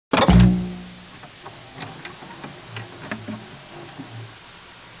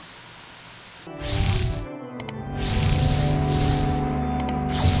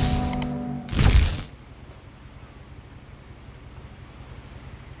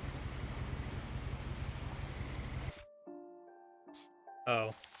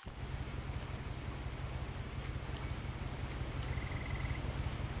Oh.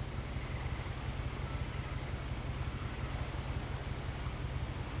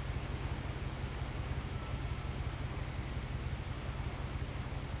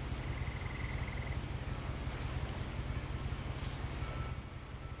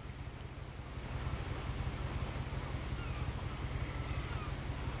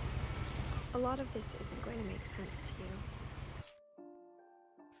 A lot of this isn't going to make sense to you.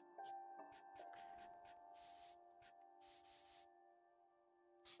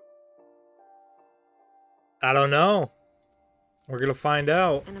 I don't know. We're gonna find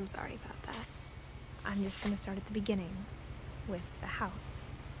out. And I'm sorry about that. I'm just gonna start at the beginning, with the house.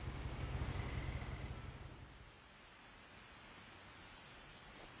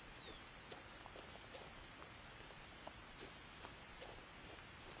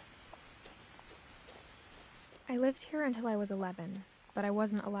 I lived here until I was 11, but I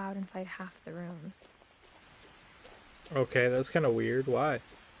wasn't allowed inside half the rooms. Okay, that's kind of weird. Why?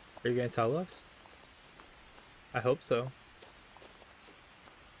 Are you gonna tell us? I hope so.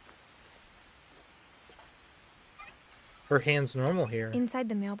 Her hand's normal here. Inside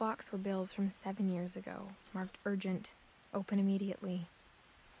the mailbox were bills from 7 years ago, marked urgent, open immediately.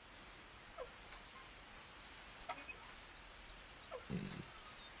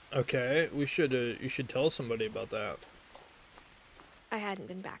 Okay, you should tell somebody about that. I hadn't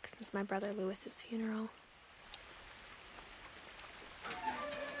been back since my brother Lewis's funeral.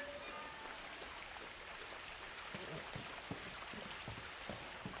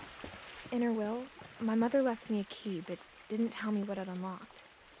 In her will, my mother left me a key, but didn't tell me what it unlocked.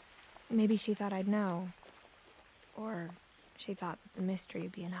 Maybe she thought I'd know. Or she thought that the mystery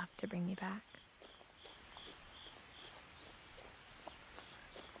would be enough to bring me back.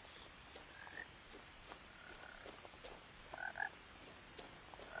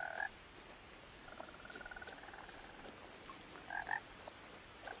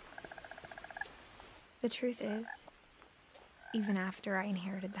 The truth is, even after I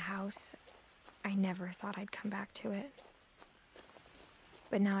inherited the house, I never thought I'd come back to it.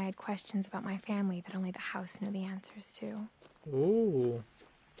 But now I had questions about my family that only the house knew the answers to. Ooh.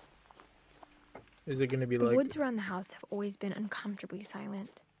 Is it gonna be The like... woods around the house have always been uncomfortably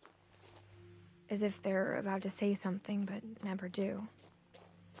silent. As if they're about to say something, but never do.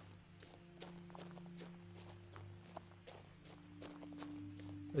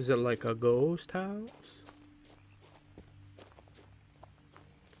 Is it like a ghost house?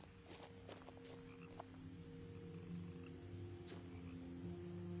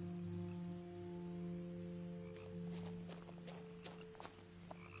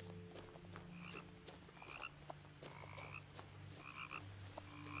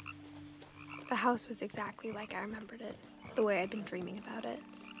 The house was exactly like I remembered it, the way I'd been dreaming about it.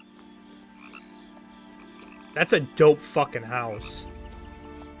 That's a dope fucking house.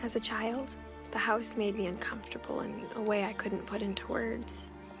 As a child, the house made me uncomfortable in a way I couldn't put into words.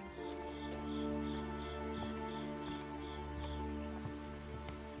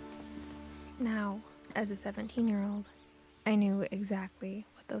 Now, as a 17-year-old, I knew exactly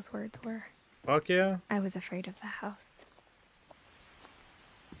what those words were. Fuck yeah. I was afraid of the house.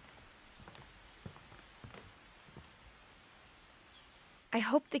 I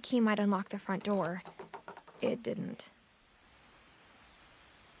hoped the key might unlock the front door. It didn't.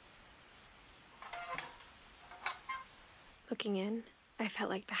 Looking in, I felt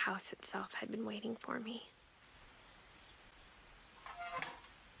like the house itself had been waiting for me.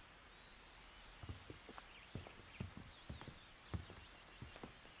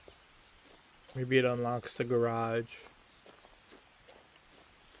 Maybe it unlocks the garage.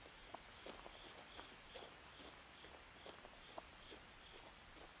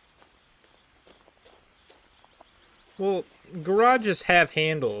 Well, garages have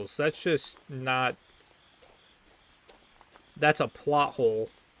handles. That's just not... That's a plot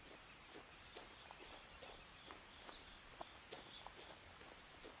hole.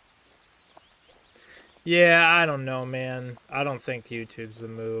 Yeah, I don't know, man. I don't think YouTube's the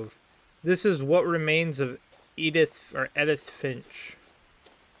move. This is What Remains of Edith Finch.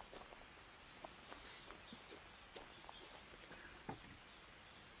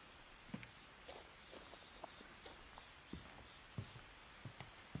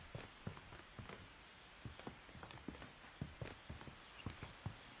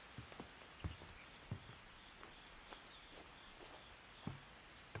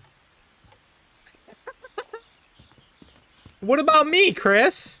 What about me,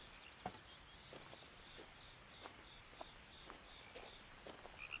 Chris?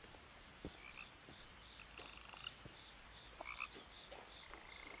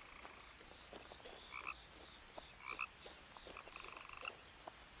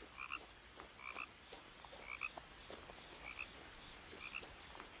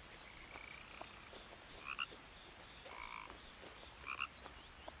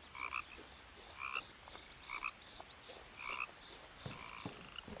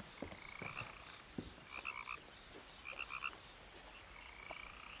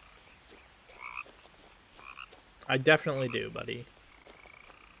 I definitely do, buddy.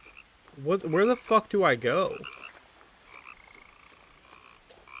 Where the fuck do I go?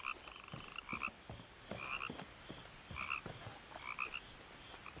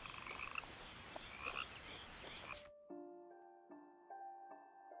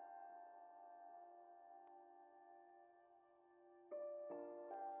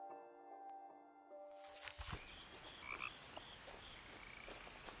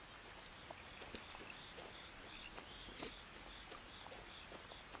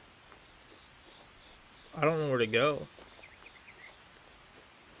 I don't know where to go.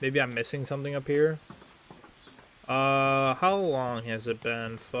 Maybe I'm missing something up here. How long has it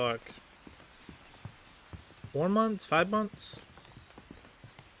been? Fuck. 4 months? 5 months?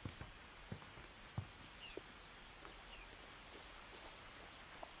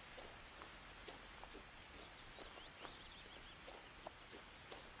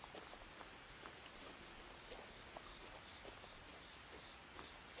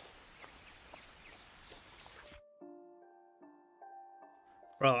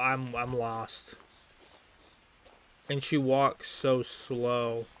 Bro, I'm lost. And she walks so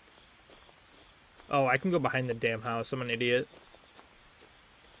slow. Oh, I can go behind the damn house. I'm an idiot.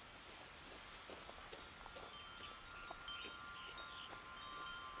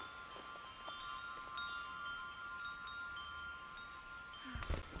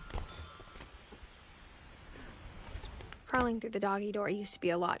 Crawling through the doggy door used to be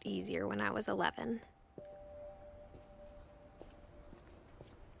a lot easier when I was 11.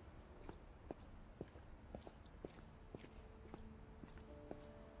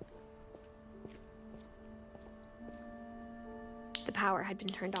 The power had been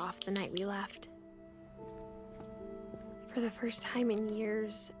turned off the night we left. For the first time in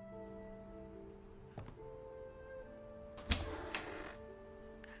years,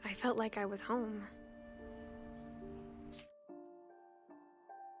 I felt like I was home.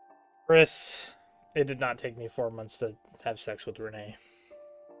 Chris, it did not take me 4 months to have sex with Renee.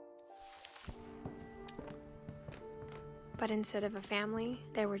 But instead of a family,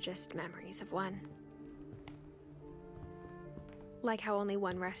 there were just memories of one. Like how only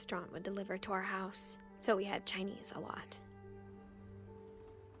one restaurant would deliver to our house, so we had Chinese a lot.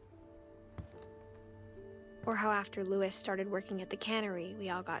 Or how after Louis started working at the cannery,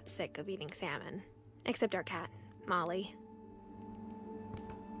 we all got sick of eating salmon. Except our cat, Molly.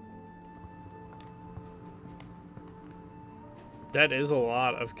 That is a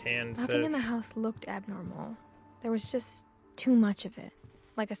lot of canned fish. Nothing in the house looked abnormal. There was just too much of it,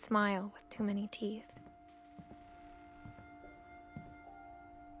 like a smile with too many teeth.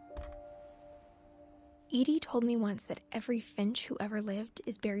 Edie told me once that every Finch who ever lived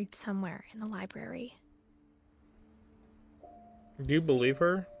is buried somewhere in the library. Do you believe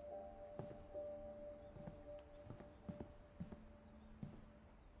her?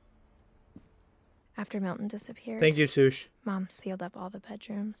 After Milton disappeared, Thank you, Sush. Mom sealed up all the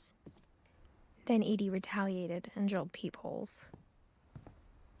bedrooms. Then Edie retaliated and drilled peepholes.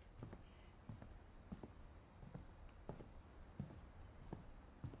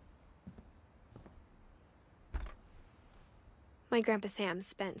 My Grandpa Sam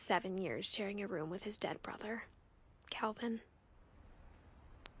spent 7 years sharing a room with his dead brother, Calvin.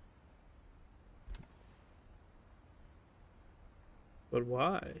 But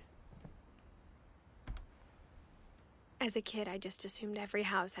why? As a kid, I just assumed every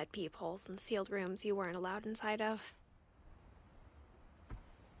house had peepholes and sealed rooms you weren't allowed inside of.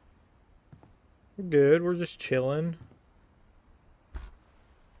 We're good. We're just chilling.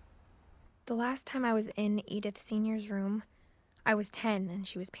 The last time I was in Edith Sr.'s room, I was 10 and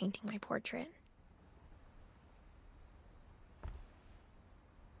she was painting my portrait.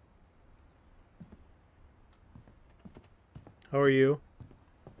 How are you?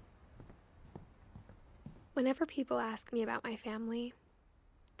 Whenever people ask me about my family,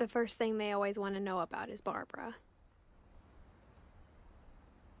 the first thing they always want to know about is Barbara.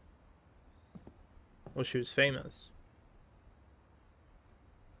 Well, she was famous.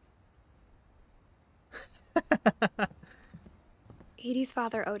 Edie's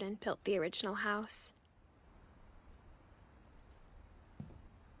father, Odin, built the original house.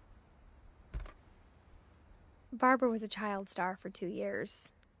 Barbara was a child star for 2 years,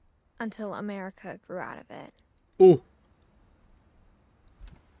 until America grew out of it. Ooh.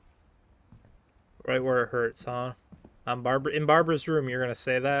 Right where it hurts, huh? In Barbara's room, you're gonna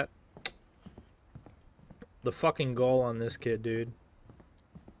say that? The fucking goal on this kid, dude.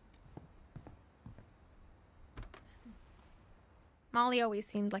 Molly always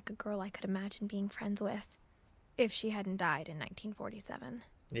seemed like a girl I could imagine being friends with, if she hadn't died in 1947.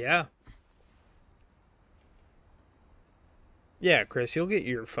 Yeah. Yeah, Chris, you'll get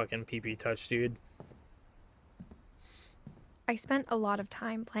your fucking pee-pee touched, dude. I spent a lot of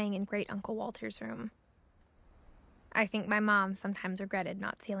time playing in Great Uncle Walter's room. I think my mom sometimes regretted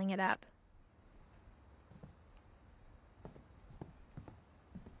not sealing it up.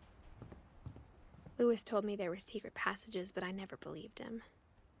 Lewis told me there were secret passages, but I never believed him.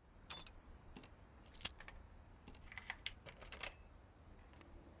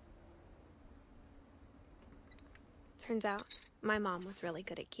 Turns out, my mom was really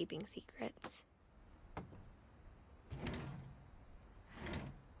good at keeping secrets.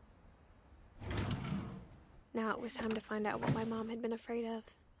 Now it was time to find out what my mom had been afraid of.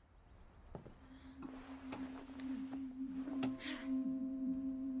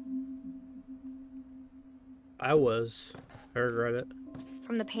 I regret it.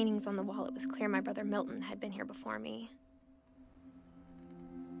 From the paintings on the wall, it was clear my brother Milton had been here before me.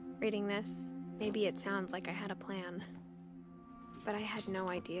 Reading this, maybe it sounds like I had a plan, but I had no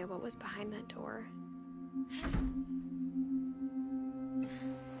idea what was behind that door.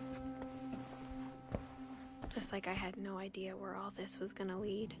 Just like I had no idea where all this was gonna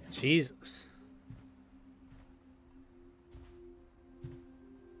lead. Jesus.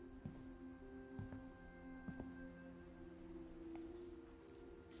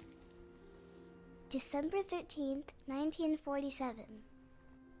 December 13th, 1947.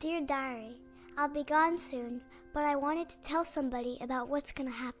 Dear Diary, I'll be gone soon, but I wanted to tell somebody about what's gonna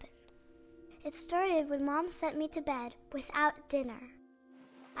happen. It started when Mom sent me to bed without dinner.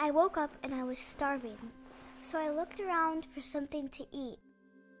 I woke up and I was starving, so I looked around for something to eat.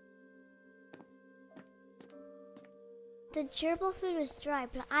 The gerbil food was dry,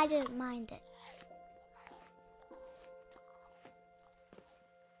 but I didn't mind it.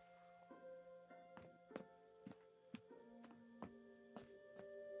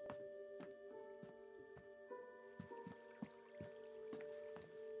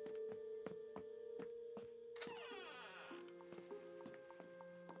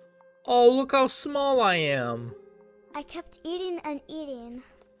 Oh, look how small I am. I kept eating and eating.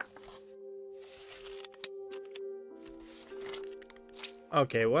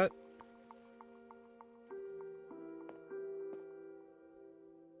 Okay, what?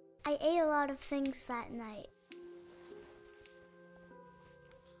 I ate a lot of things that night.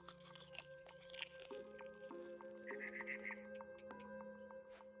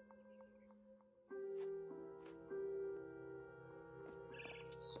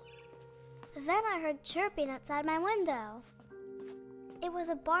 Then I heard chirping outside my window. It was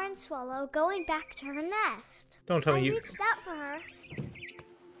a barn swallow going back to her nest. Don't tell me I you... reached out for her.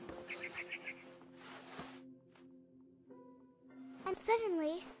 And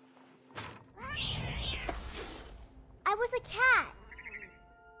suddenly, I was a cat.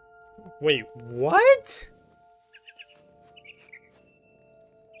 Wait, what?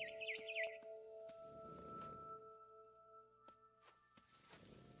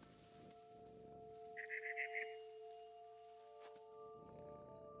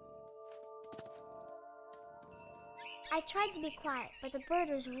 I tried to be quiet, but the bird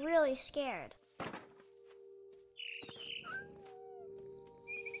was really scared.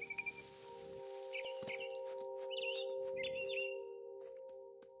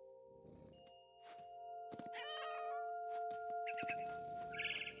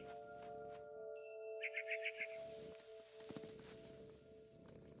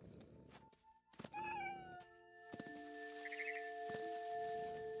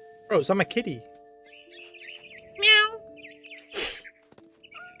 Rose, I'm a kitty.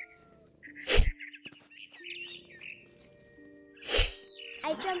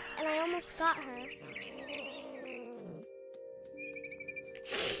 I jumped and I almost got her.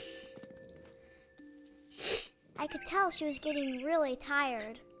 I could tell she was getting really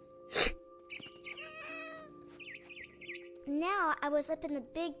tired. Now I was up in the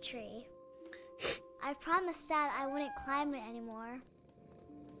big tree. I promised Dad I wouldn't climb it anymore.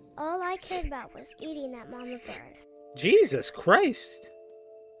 All I cared about was eating that mama bird. Jesus Christ.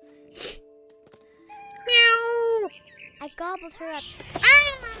 Meow. I gobbled her up.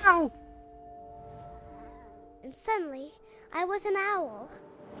 Ow! And suddenly, I was an owl.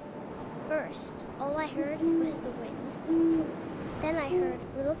 First, all I heard was the wind. Then I heard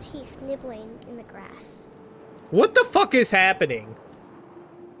little teeth nibbling in the grass. What the fuck is happening?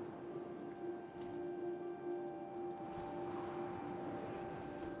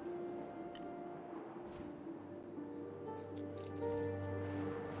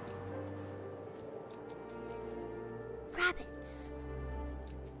 Rabbits.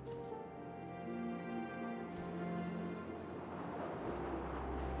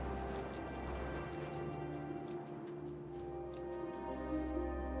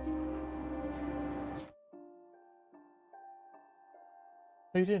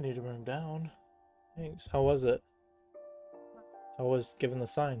 Oh, you didn't need to bring him down. Thanks. How was it? How was giving the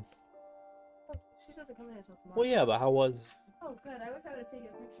sign? Oh, she doesn't come in until tomorrow. Well, yeah, but how was... Oh, good. I wish I would have taken a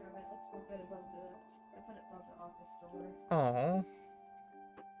picture of it. It looks so good above the... I put it above the office door. Aww.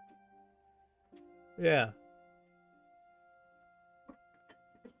 Yeah.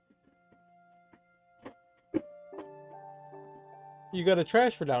 You got a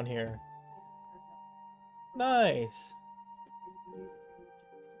trash for down here. Nice.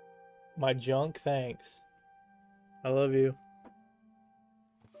 My junk, thanks. I love you.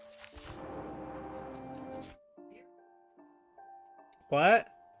 What?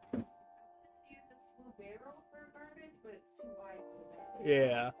 Use this blue barrel for garbage, but it's too wide for that.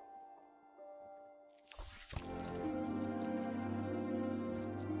 Yeah.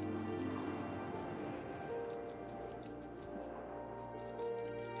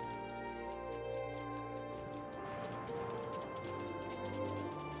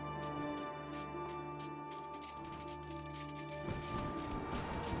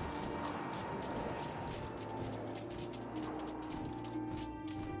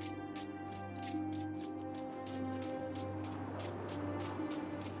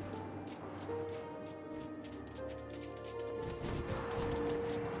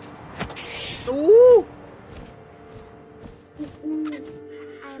 Ooh!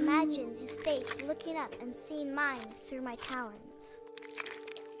 I imagined his face looking up and seeing mine through my talons.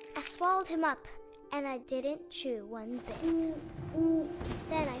 I swallowed him up, and I didn't chew one bit.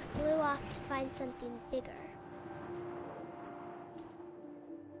 Then I flew off to find something bigger.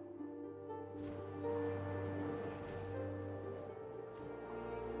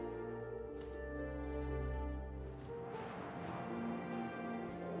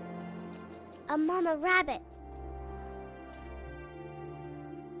 A mama rabbit.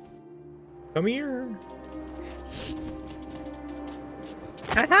 Come here.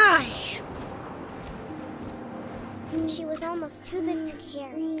 Ha-ha! She was almost too big to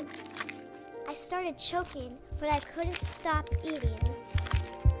carry. I started choking, but I couldn't stop eating.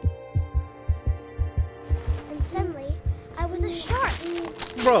 And suddenly, I was a shark.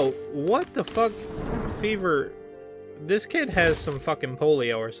 Bro, what the fuck fever? This kid has some fucking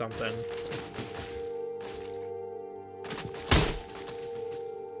polio or something.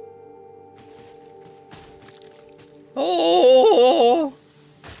 Oh!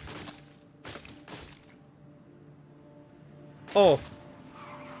 Oh.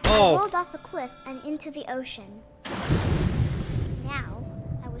 I Oh. rolled off a cliff and into the ocean. Now,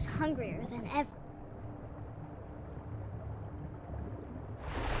 I was hungrier than ever.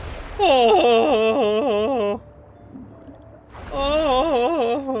 Oh.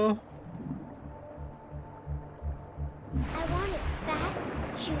 Oh. I wanted fat,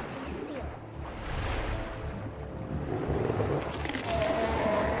 juicy seals.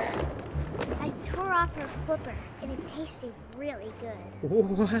 I tore off her flipper, and it tasted really good.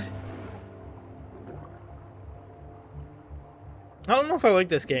 What? I don't know if I like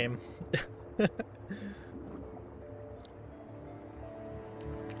this game.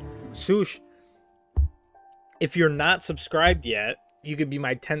 Sush, if you're not subscribed yet, you could be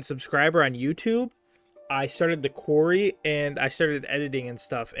my 10th subscriber on YouTube. I started the quarry and I started editing and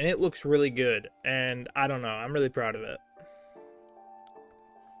stuff, and it looks really good. And I don't know, I'm really proud of it.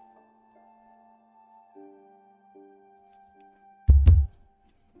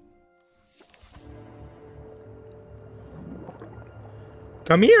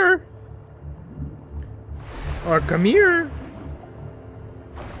 Come here. Or come here.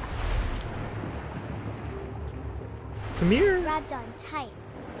 Come here. Grabbed on tight.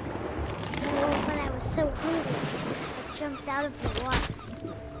 Oh, but I was so hungry, I jumped out of the water.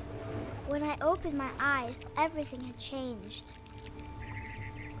 When I opened my eyes, everything had changed.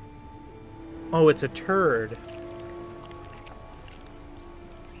 Oh, it's a turd.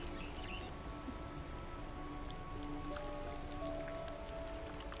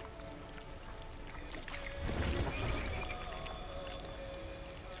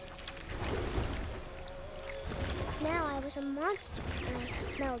 Now I was a monster, and I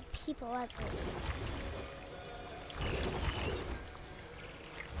smelled people everywhere.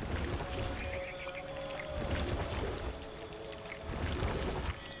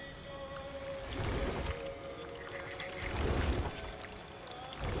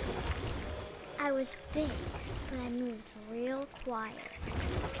 I was big, but I moved real quiet.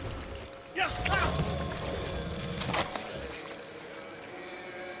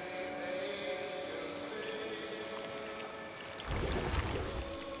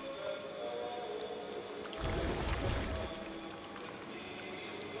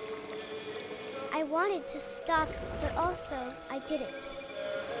 I wanted to stop, but also I didn't.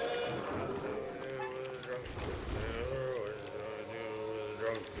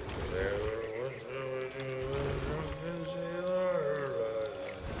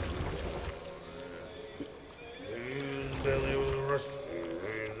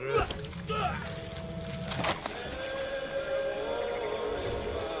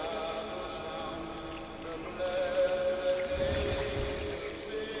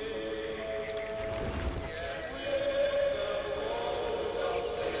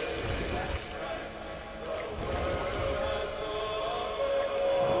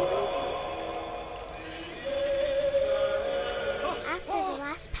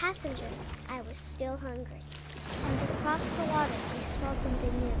 Passenger, I was still hungry. And across the water, I smelled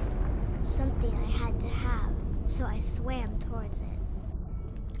something new. Something I had to have, so I swam towards it.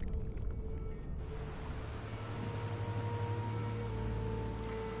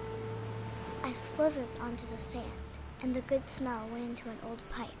 I slithered onto the sand, and the good smell went into an old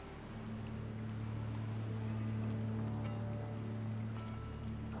pipe.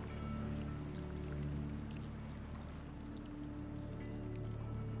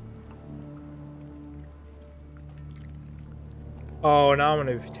 Oh, now I'm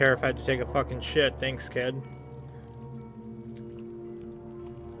gonna be terrified to take a fucking shit. Thanks, kid.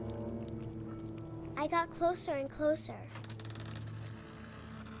 I got closer and closer.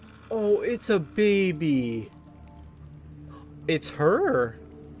 Oh, it's a baby. It's her.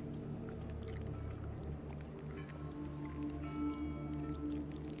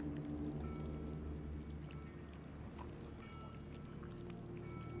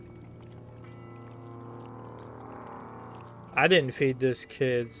 I didn't feed this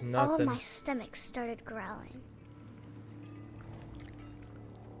kid nothing. All of my stomach started growling.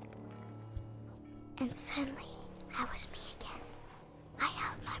 And suddenly, I was me again. I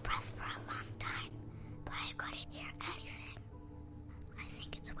held my breath for a long time, but I couldn't hear anything. I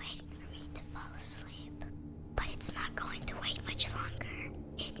think it's waiting for me to fall asleep. But it's not going to wait much longer.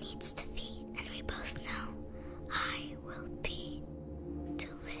 It needs to feed, and we both know I will be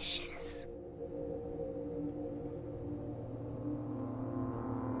delicious.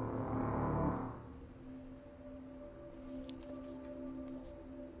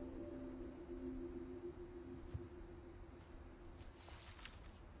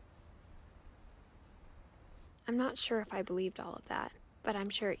 I'm not sure if I believed all of that, but I'm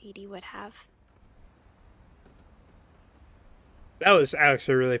sure Edie would have. That was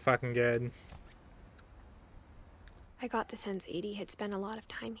actually really fucking good. I got the sense Edie had spent a lot of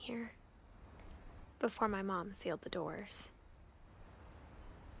time here before my mom sealed the doors.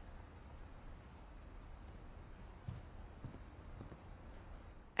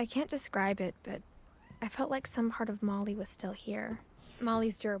 I can't describe it, but I felt like some part of Molly was still here.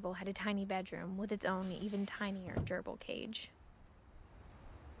 Molly's gerbil had a tiny bedroom with its own even tinier gerbil cage.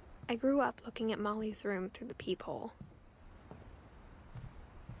 I grew up looking at Molly's room through the peephole.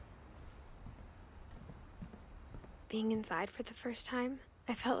 Being inside for the first time,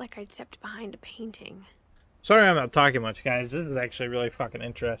 I felt like I'd stepped behind a painting. Sorry I'm not talking much, guys. This is actually really fucking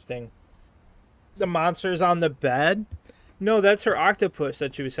interesting. The monster's on the bed? No, that's her octopus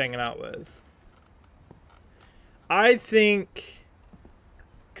that she was hanging out with. I think...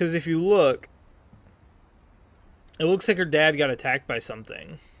 Because if you look, it looks like her dad got attacked by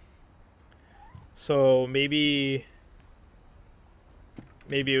something. So maybe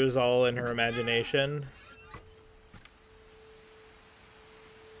it was all in her imagination.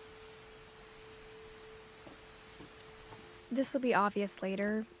 This will be obvious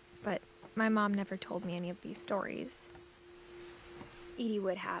later, but my mom never told me any of these stories. Edie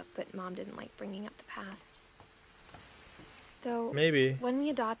would have, but Mom didn't like bringing up the past. Though, maybe when we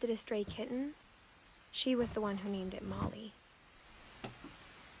adopted a stray kitten, she was the one who named it Molly.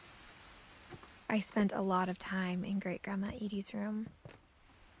 I spent a lot of time in Great-Grandma Edie's room.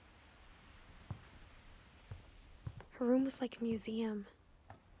 Her room was like a museum.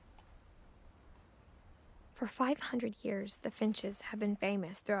 For 500 years, the Finches have been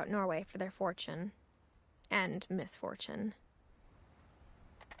famous throughout Norway for their fortune and misfortune.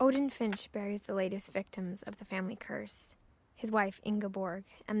 Odin Finch buries the latest victims of the family curse, his wife Ingeborg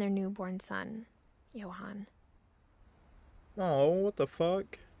and their newborn son, Johan. Oh, what the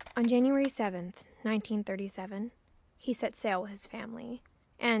fuck? On January 7th, 1937, he set sail with his family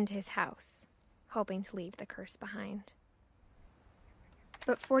and his house, hoping to leave the curse behind.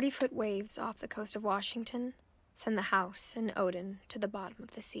 But 40-foot waves off the coast of Washington send the house and Odin to the bottom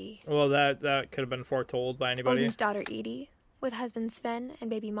of the sea. Well, that could have been foretold by anybody. Odin's daughter Edie, with husband Sven and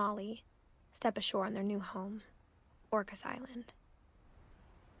baby Molly, step ashore on their new home, Orcas Island.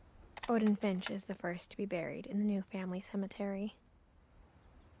 Odin Finch is the first to be buried in the new family cemetery.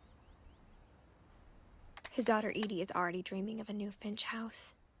 His daughter Edie is already dreaming of a new Finch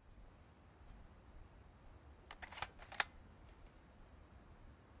house,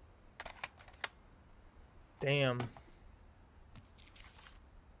 Damn.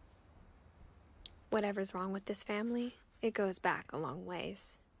 Whatever's wrong with this family, it goes back a long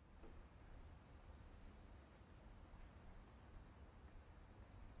ways.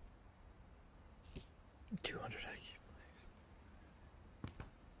 $200 IQ.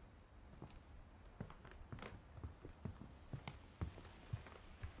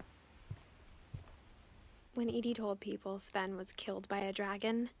 When Edie told people Sven was killed by a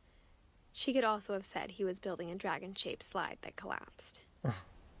dragon, she could also have said he was building a dragon-shaped slide that collapsed.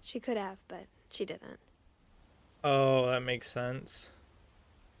 She could have, but she didn't. Oh, that makes sense.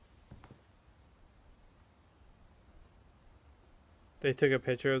 They took a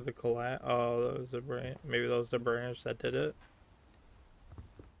picture of the collapse. Oh, that was the branch. Maybe that was the branch that did it.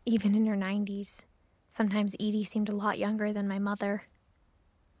 Even in her 90s, sometimes Edie seemed a lot younger than my mother.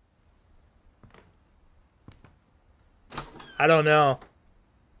 I don't know.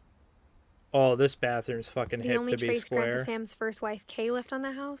 Oh, this bathroom's fucking The hip only to be trace Grandpa square. Sam's first wife Kay left on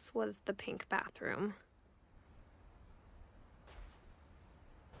the house was the pink bathroom.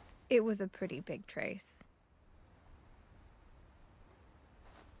 It was a pretty big trace.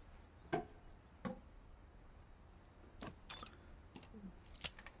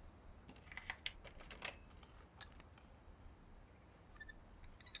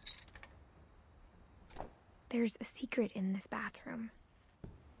 There's a secret in this bathroom.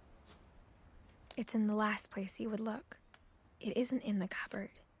 It's in the last place you would look. It isn't in the cupboard.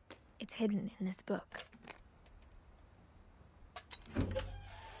 It's hidden in this book.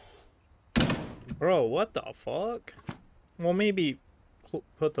 Bro, what the fuck? Well, maybe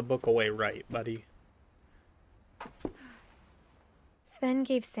put the book away right, buddy. Sven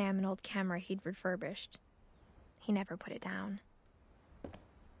gave Sam an old camera he'd refurbished. He never put it down.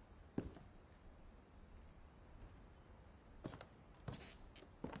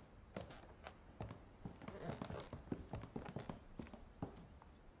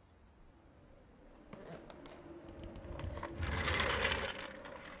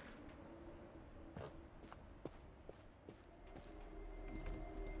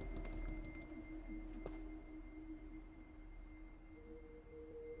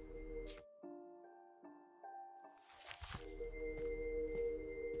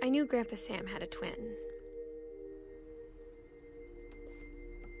 I knew Grandpa Sam had a twin.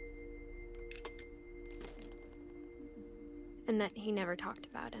 And that he never talked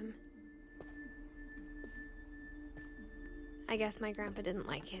about him. I guess my grandpa didn't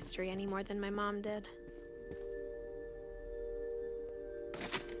like history any more than my mom did.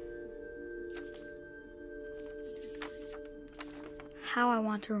 How I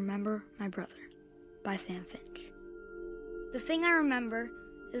Want to Remember My Brother by Sam Finch. The thing I remember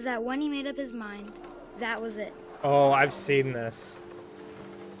is that when he made up his mind, that was it. Oh, I've seen this.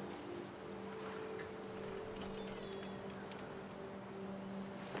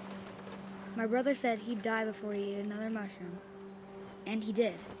 My brother said he'd die before he ate another mushroom. And he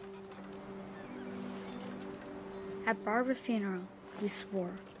did. At Barbara's funeral, we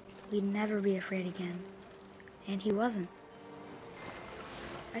swore we'd never be afraid again. And he wasn't.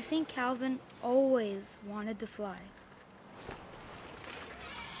 I think Calvin always wanted to fly.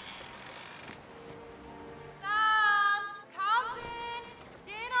 Sam! Calvin!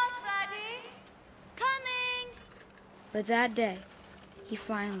 Dinner's ready! Coming! But that day, he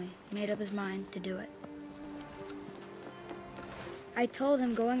finally made up his mind to do it. I told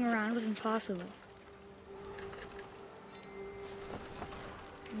him going around was impossible.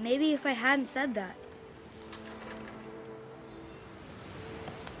 Maybe if I hadn't said that,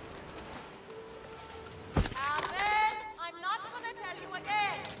 Calvin! I'm not gonna tell you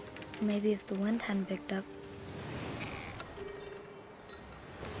again! maybe if the wind hadn't picked up,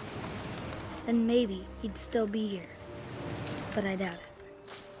 then maybe he'd still be here. But I doubt it.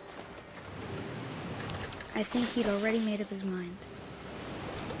 I think he'd already made up his mind.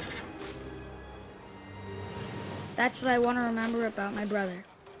 That's what I want to remember about my brother.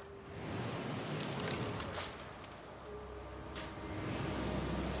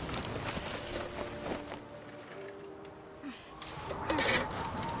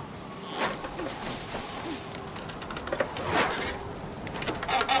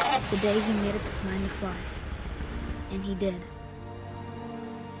 The day he made up his mind to fly. And he did.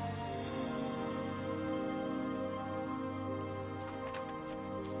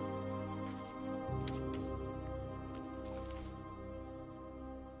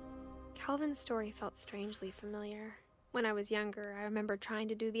 Calvin's story felt strangely familiar. When I was younger, I remember trying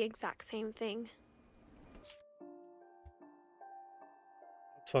to do the exact same thing.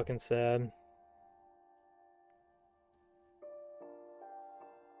 It's fucking sad.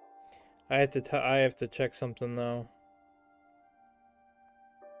 I have to check something though.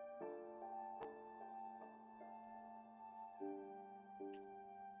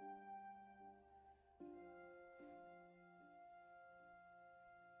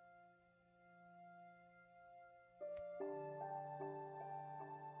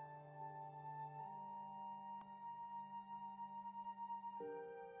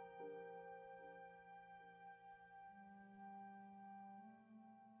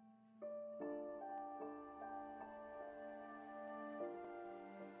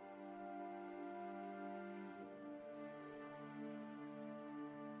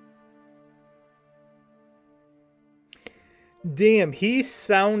 Damn, he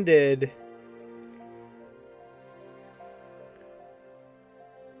sounded...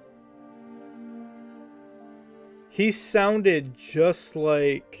 He sounded just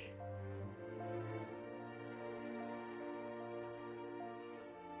like...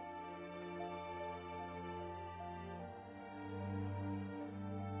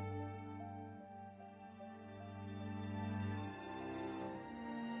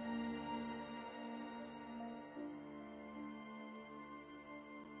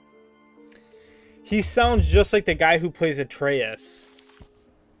 He sounds just like the guy who plays Atreus.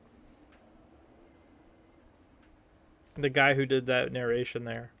 The guy who did that narration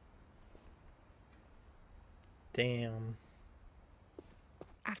there. Damn.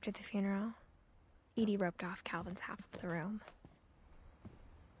 After the funeral, Edie roped off Calvin's half of the room.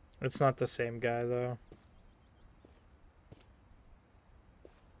 It's not the same guy, though.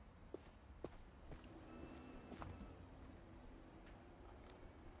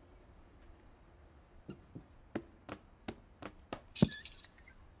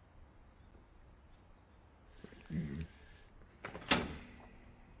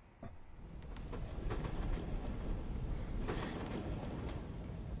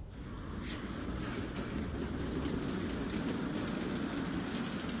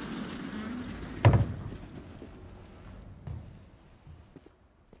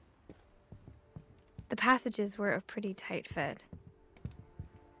 The passages were a pretty tight fit.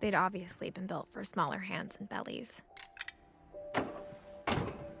 They'd obviously been built for smaller hands and bellies.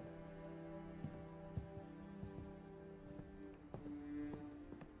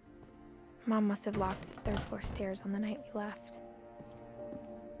 Mom must have locked the third floor stairs on the night we left.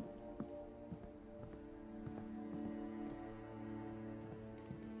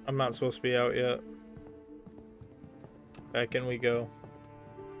 I'm not supposed to be out yet. Back in we go.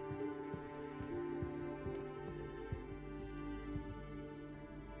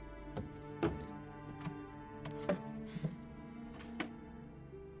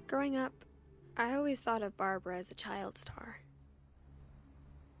 Growing up, I always thought of Barbara as a child star.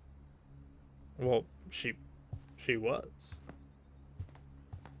 Well, she was.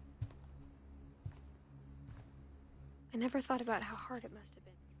 I never thought about how hard it must have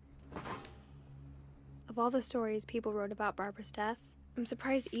been. Of all the stories people wrote about Barbara's death, I'm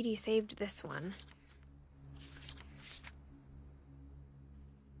surprised Edie saved this one.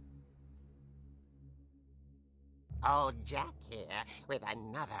 Old Jack here with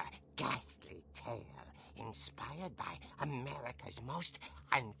another ghastly tale inspired by America's most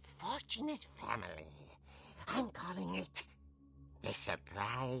unfortunate family. I'm calling it The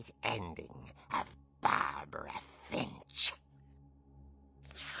Surprise Ending of Barbara Finch.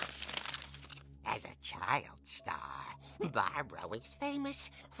 As a child star, Barbara was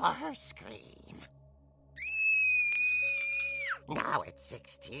famous for her scream. Now at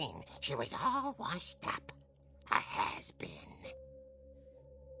 16, she was all washed up. A has-been.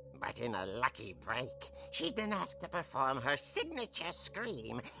 But in a lucky break, she'd been asked to perform her signature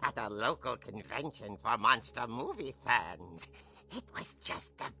scream at a local convention for monster movie fans. It was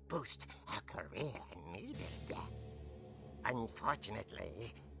just the boost her career needed.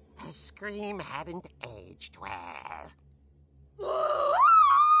 Unfortunately, her scream hadn't aged well.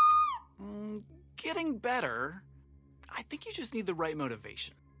 Getting better. I think you just need the right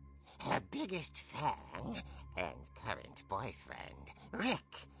motivation. Her biggest fan and current boyfriend,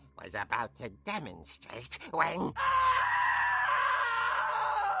 Rick, was about to demonstrate when...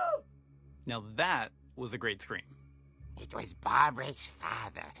 Now that was a great scream. It was Barbara's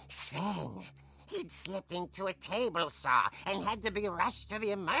father, Sven. He'd slipped into a table saw and had to be rushed to the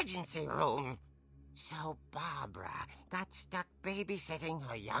emergency room. So Barbara got stuck babysitting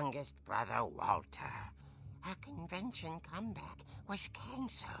her youngest brother, Walter. Her convention comeback was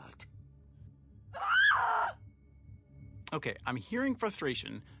cancelled. Okay, I'm hearing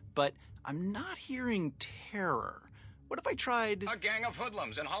frustration, but I'm not hearing terror. What if I tried... A gang of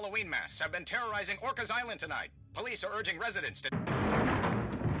hoodlums in Halloween masks have been terrorizing Orcas Island tonight. Police are urging residents to...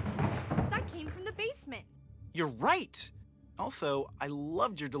 the basement. You're right! Also, I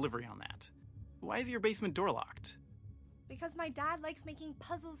loved your delivery on that. Why is your basement door locked? Because my dad likes making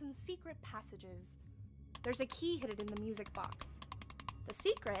puzzles and secret passages. There's a key hidden in the music box. The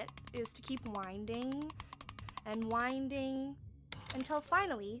secret is to keep winding and winding until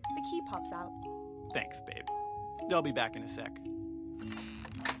finally the key pops out. Thanks, babe. I'll be back in a sec.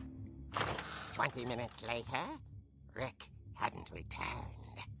 20 minutes later, Rick hadn't returned.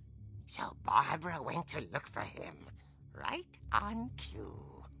 So Barbara went to look for him, right on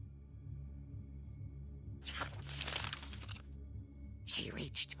cue. She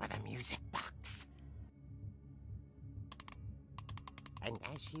reached for the music box. And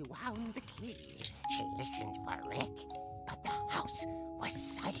as she wound the key, she listened for Rick, but the house was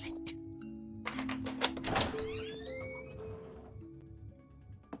silent.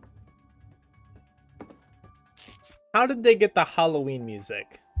 How did they get the Halloween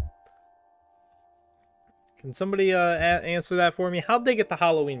music? Can somebody answer that for me? How'd they get the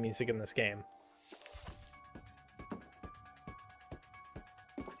Halloween music in this game?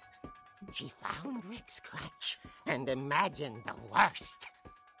 She found Rick's crutch and imagined the worst.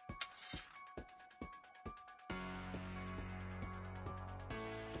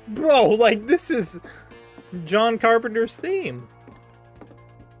 Bro, like, this is John Carpenter's theme.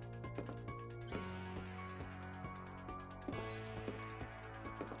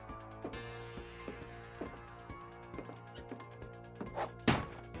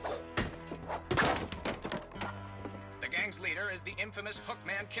 Leader is the infamous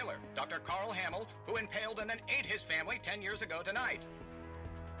Hookman killer, Dr. Carl Hamill, who impaled and then ate his family 10 years ago tonight.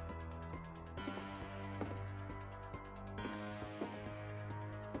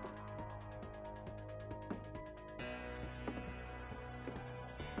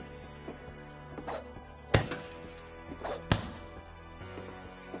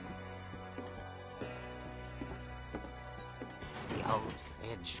 The old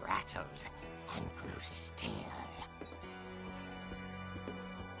fridge rattled and grew still.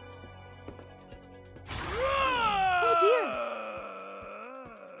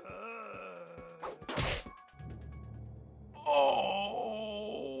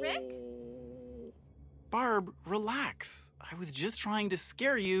 Barb, relax. I was just trying to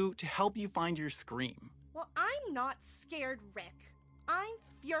scare you to help you find your scream. Well, I'm not scared, Rick. I'm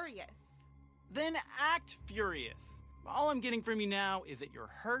furious. Then act furious. All I'm getting from you now is that you're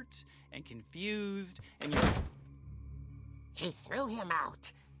hurt and confused and you're... She threw him out,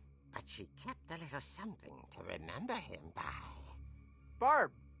 but she kept a little something to remember him by.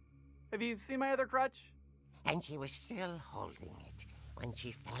 Barb, have you seen my other crutch? And she was still holding it when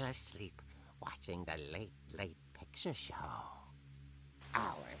she fell asleep watching the late picture show.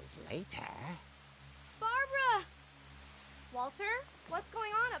 Hours later... Barbara! Walter, what's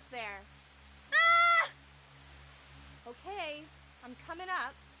going on up there? Ah! Okay, I'm coming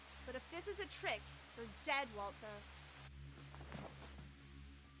up, but if this is a trick, you're dead, Walter.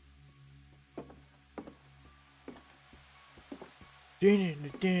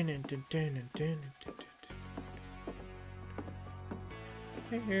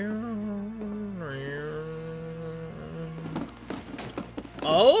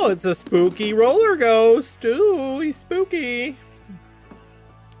 Oh, it's a spooky roller ghost. Ooh, he's spooky.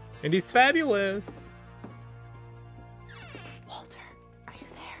 And he's fabulous. Walter, are you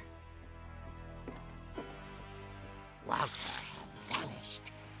there? Walter had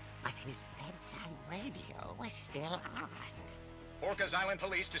vanished, but his bedside radio was still on. Orcas Island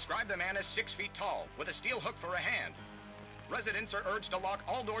police describe the man as 6 feet tall, with a steel hook for a hand. Residents are urged to lock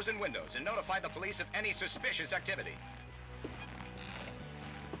all doors and windows and notify the police of any suspicious activity.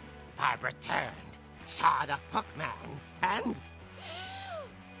 Barbara turned, saw the Hookman, and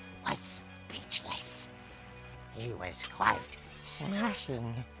was speechless. He was quite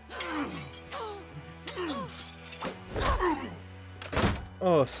smashing.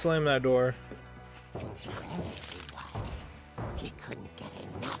 Oh, slam that door. And here he was. He couldn't get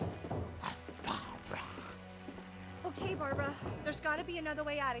enough of Barbara. Okay, Barbara, there's gotta be another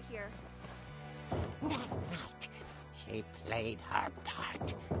way out of here. That night, she played her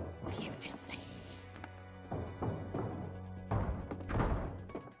part beautifully.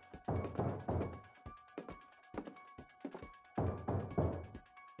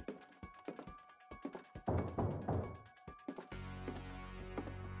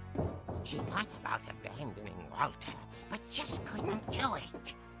 She thought about abandoning Walter, but just couldn't do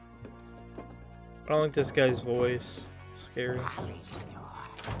it. I don't like this guy's voice. Scary. Wally's door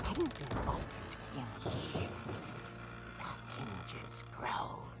hadn't been opened in years. The hinges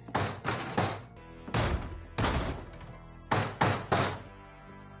groaned.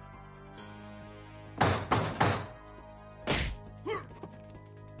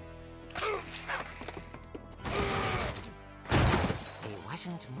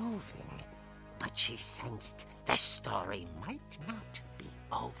 wasn't moving, but she sensed the story might not be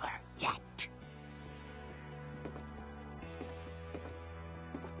over yet.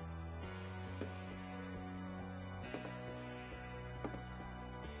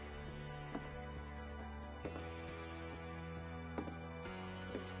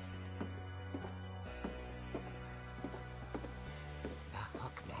 The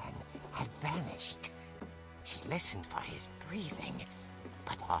hookman had vanished. She listened for his breathing,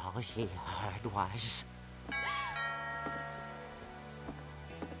 but all she heard was...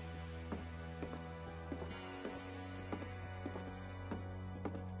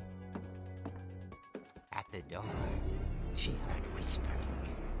 At the door, she heard whispering.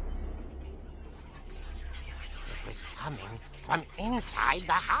 It was coming from inside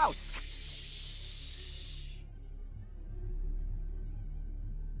the house.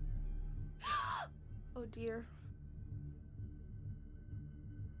 Oh dear.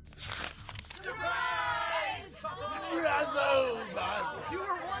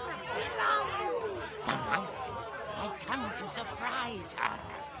 The monsters had come to surprise her.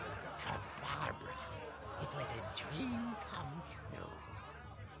 For Barbara, it was a dream come true.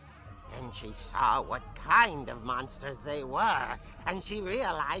 Then she saw what kind of monsters they were, and she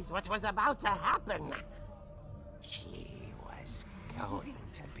realized what was about to happen. She was going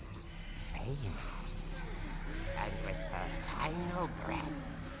to be famous. And with her final breath,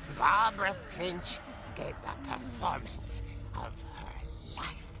 Barbara Finch gave the performance of her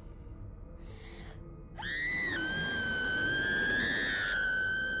life.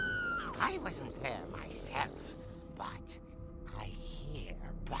 I wasn't there myself, but I hear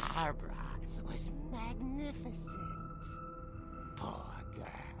Barbara was magnificent. Poor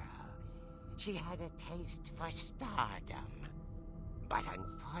girl. She had a taste for stardom. But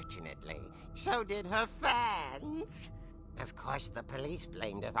unfortunately, so did her fans. Of course, the police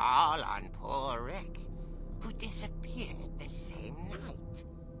blamed it all on poor Rick, who disappeared the same night.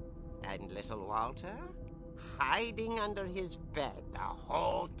 And little Walter? Hiding under his bed the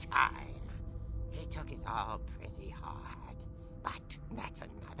whole time. He took it all pretty hard, but that's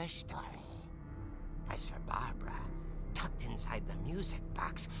another story. As for Barbara, tucked inside the music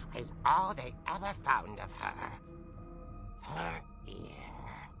box is all they ever found of her. Her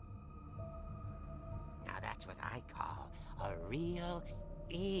ear. Now that's what I call a real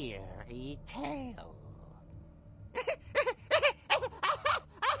eerie tale.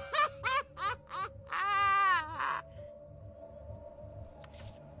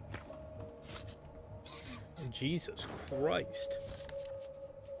 Jesus Christ.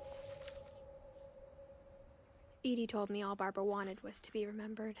 Edie told me all Barbara wanted was to be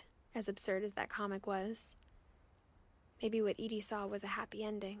remembered, as absurd as that comic was. Maybe what Edie saw was a happy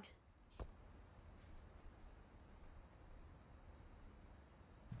ending.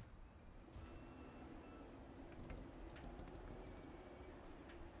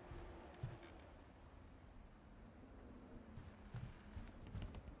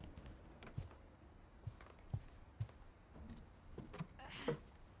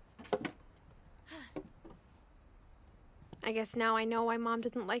 I guess now I know why Mom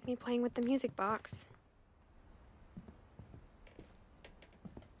didn't like me playing with the music box.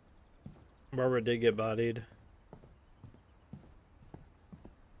 Barbara did get bodied.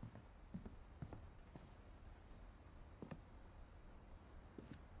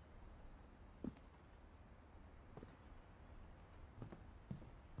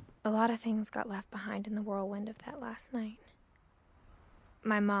 A lot of things got left behind in the whirlwind of that last night.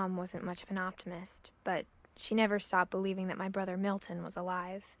 My mom wasn't much of an optimist, but she never stopped believing that my brother Milton was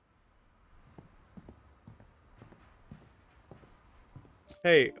alive.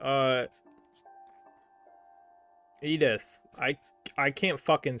 Hey, Edith, I can't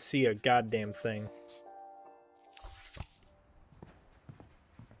fucking see a goddamn thing.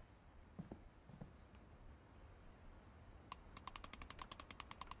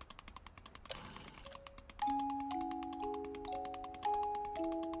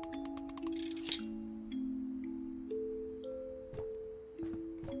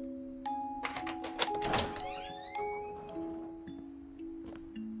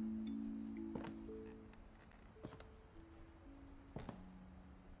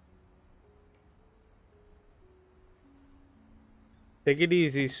 Take it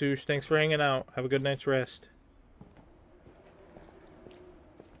easy, Sush. Thanks for hanging out. Have a good night's rest.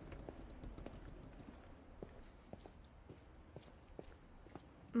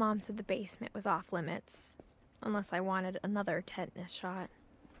 Mom said the basement was off limits, unless I wanted another tetanus shot.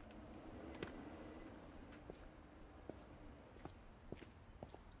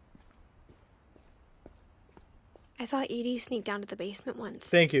 I saw Edie sneak down to the basement once.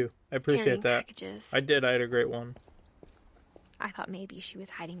 Thank you. I appreciate carrying that. Packages. I did. I had a great one. I thought maybe she was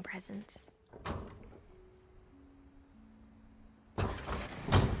hiding presents.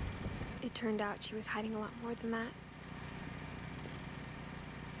 It turned out she was hiding a lot more than that.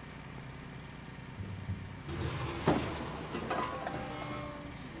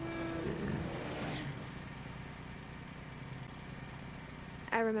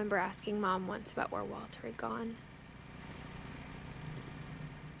 I remember asking Mom once about where Walter had gone.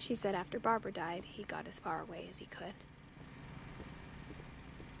 She said after Barbara died, he got as far away as he could.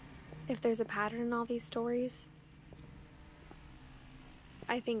 If there's a pattern in all these stories,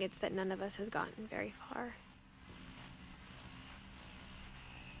 I think it's that none of us has gotten very far.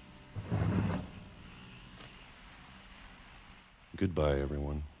 Goodbye,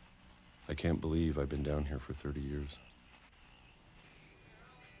 everyone. I can't believe I've been down here for 30 years.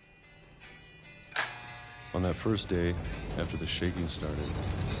 On that first day, after the shaking started,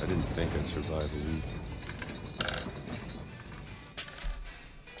 I didn't think I'd survive a week.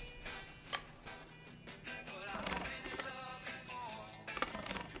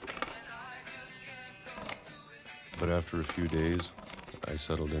 But after a few days, I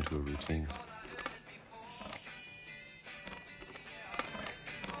settled into a routine.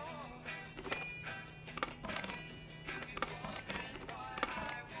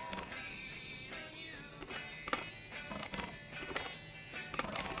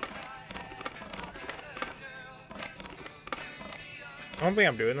 I don't think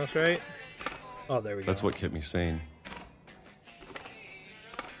I'm doing this right. Oh, there we go. That's what kept me sane.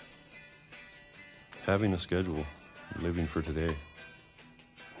 Having a schedule, living for today.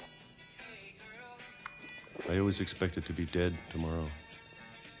 I always expected to be dead tomorrow.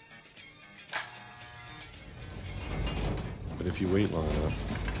 But if you wait long enough,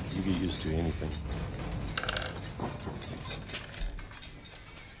 you get used to anything.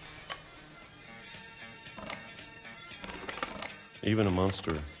 Even a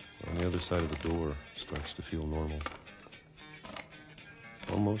monster on the other side of the door starts to feel normal.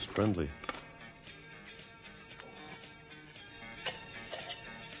 Almost friendly.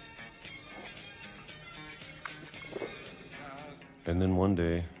 And then one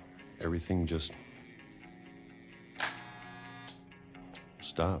day, everything just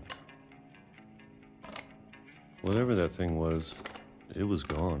stopped. Whatever that thing was, it was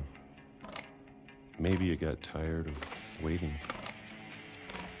gone. Maybe it got tired of waiting.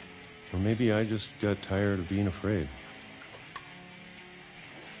 Or maybe I just got tired of being afraid.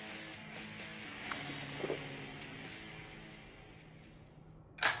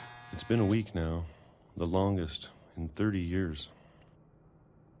 It's been a week now, the longest in 30 years.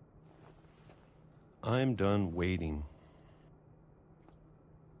 I'm done waiting.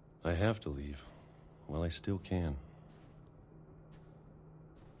 I have to leave while I still can.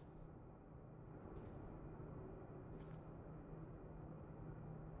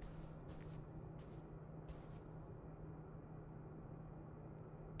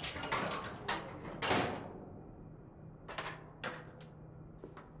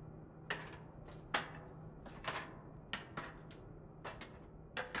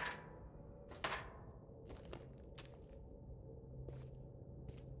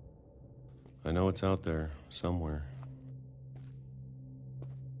 I know it's out there, somewhere.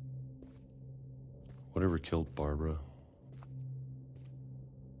 Whatever killed Barbara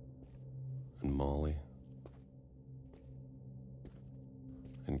and Molly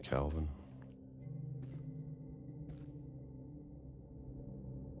and Calvin.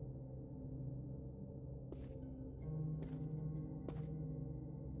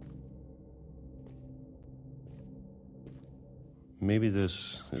 Maybe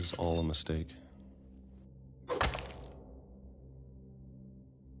this is all a mistake.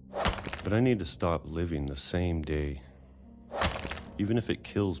 But I need to stop living the same day, even if it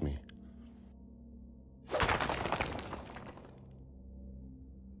kills me.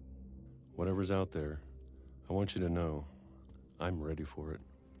 Whatever's out there, I want you to know I'm ready for it.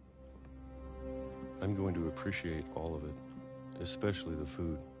 I'm going to appreciate all of it, especially the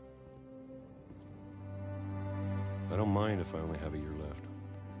food. I don't mind if I only have a year left,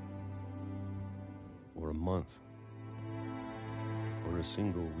 or a month, or a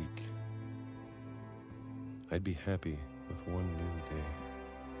single week. I'd be happy with one new day.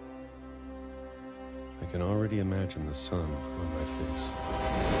 I can already imagine the sun on my face.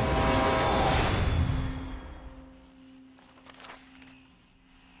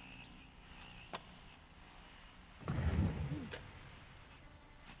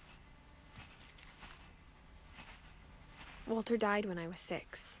 Walter died when I was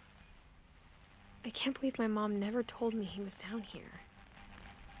 6. I can't believe my mom never told me he was down here.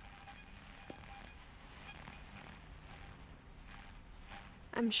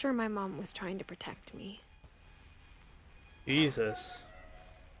 I'm sure my mom was trying to protect me. Jesus.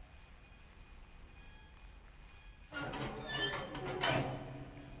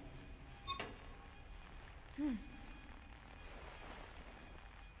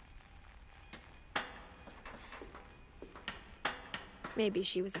 Maybe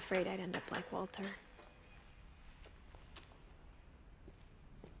she was afraid I'd end up like Walter.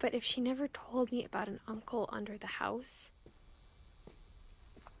 But if she never told me about an uncle under the house,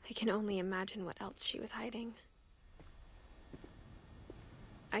 I can only imagine what else she was hiding.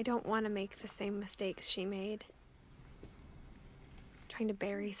 I don't want to make the same mistakes she made. Trying to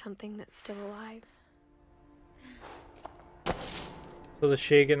bury something that's still alive. So the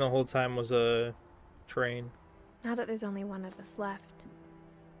shaking the whole time was a train. Now that there's only one of us left,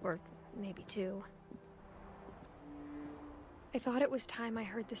 or maybe two, I thought it was time I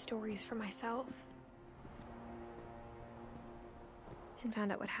heard the stories for myself and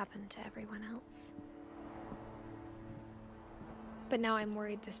found out what happened to everyone else. But now I'm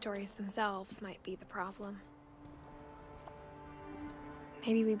worried the stories themselves might be the problem.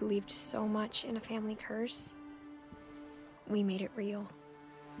 Maybe we believed so much in a family curse, we made it real.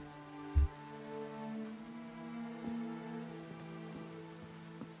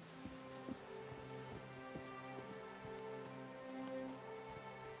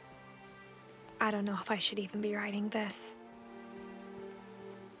 I don't know if I should even be writing this.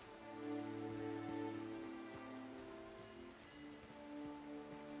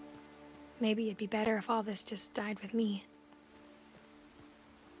 Maybe it'd be better if all this just died with me.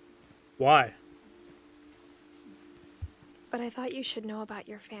 Why? But I thought you should know about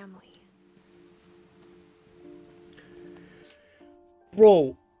your family.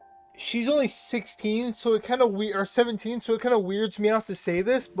 Bro, she's only 16, so it kind of or 17, so it kind of weirds me out to say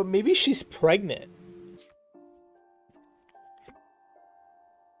this, but maybe she's pregnant.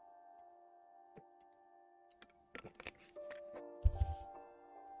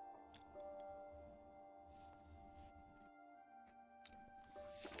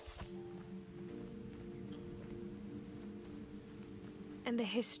 And the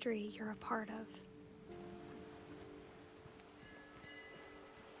history you're a part of.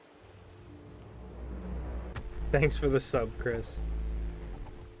 Thanks for the sub, Chris.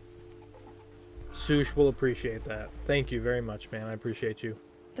 Sush will appreciate that. Thank you very much, man. I appreciate you.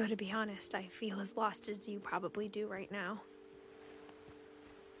 Though to be honest, I feel as lost as you probably do right now.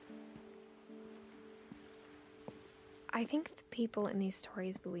 I think the people in these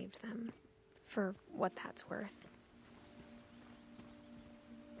stories believed them, for what that's worth.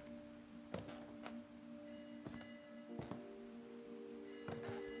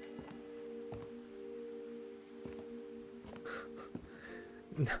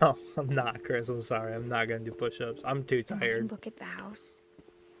 No, I'm not, Chris. I'm sorry. I'm not going to do push-ups. I'm too tired. Look at the house.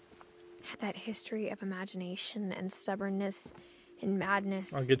 It had that history of imagination and stubbornness and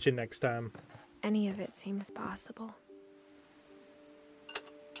madness. I'll get you next time. Any of it seems possible.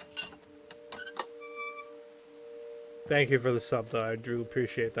 Thank you for the sub, though. I do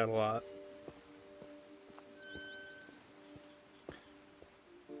appreciate that a lot.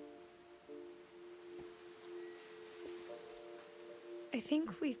 I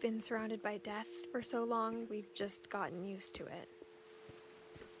think we've been surrounded by death for so long, we've just gotten used to it.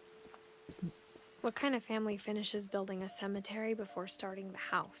 What kind of family finishes building a cemetery before starting the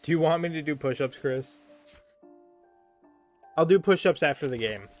house? Do you want me to do push-ups, Chris? I'll do push-ups after the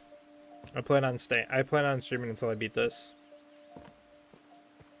game. I plan on streaming until I beat this.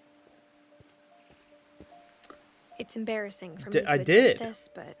 It's embarrassing for me to admit this,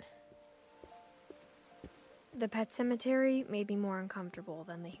 but the pet cemetery made me more uncomfortable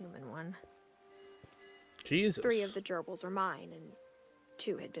than the human one. Jesus. 3 of the gerbils were mine, and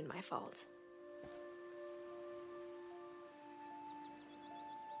 2 had been my fault.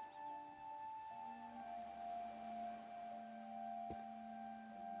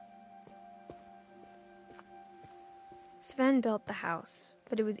 Sven built the house,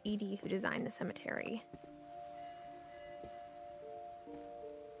 but it was Edith who designed the cemetery.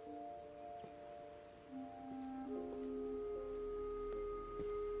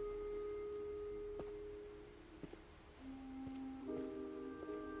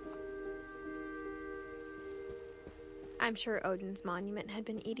 I'm sure Odin's monument had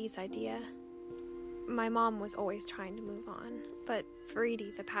been Edie's idea. My mom was always trying to move on, but for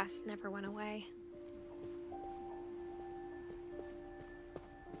Edie, the past never went away.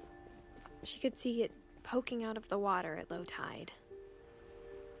 She could see it poking out of the water at low tide.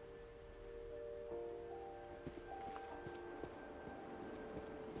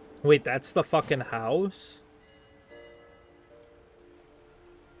 Wait, that's the fucking house?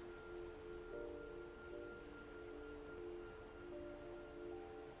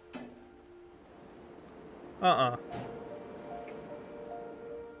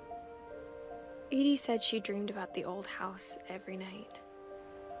 Edie said she dreamed about the old house every night.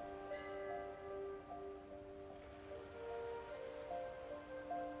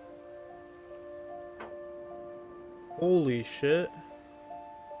 Holy shit.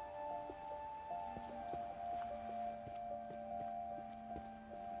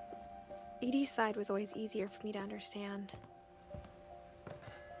 Edie's side was always easier for me to understand.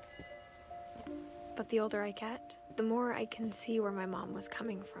 But the older I get, the more I can see where my mom was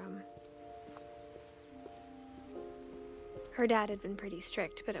coming from. Her dad had been pretty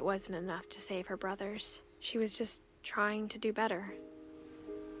strict, but it wasn't enough to save her brothers. She was just trying to do better.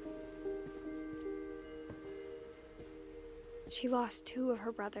 She lost 2 of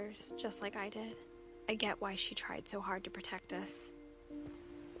her brothers, just like I did. I get why she tried so hard to protect us.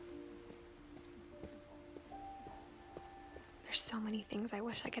 There's so many things I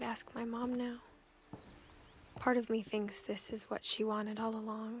wish I could ask my mom now. Part of me thinks this is what she wanted all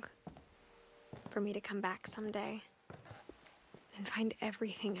along. For me to come back someday and find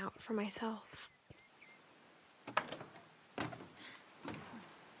everything out for myself.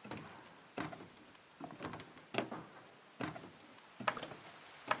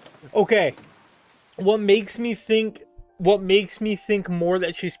 Okay. What makes me think more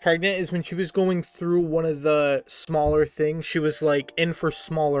that she's pregnant is when she was going through one of the smaller things, she was like in for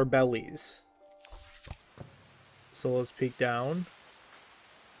smaller bellies. So let's peek down.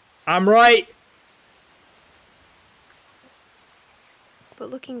 I'm right. But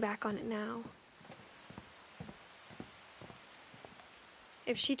looking back on it now,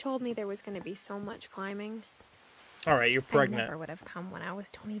 if she told me there was going to be so much climbing, all right, you're pregnant. I never would have come when I was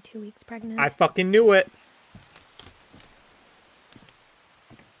 22 weeks pregnant. I fucking knew it.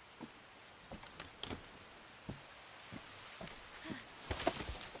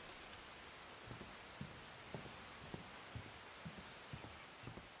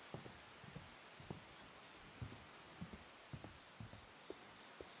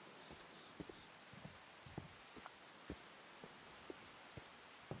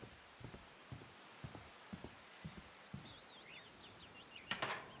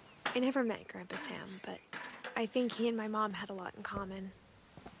 I never met Grandpa Sam, but I think he and my mom had a lot in common.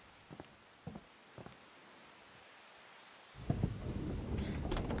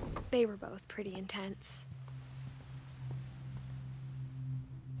 They were both pretty intense.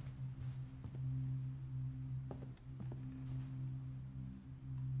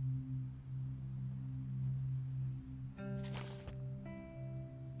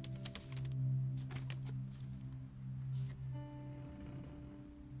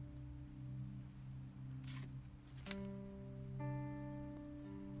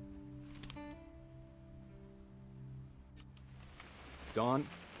 Dawn,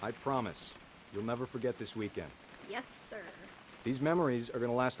 I promise, you'll never forget this weekend. Yes, sir. These memories are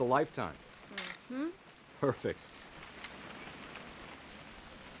gonna last a lifetime. Mm-hmm. Perfect.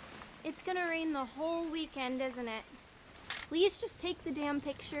 It's gonna rain the whole weekend, isn't it? Please just take the damn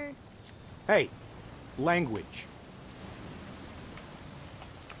picture. Hey, language.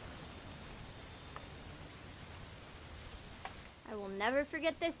 I will never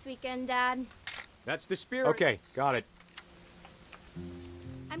forget this weekend, Dad. That's the spirit. Okay, got it.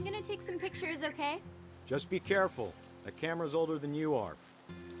 I'm gonna take some pictures, okay? Just be careful. That camera's older than you are.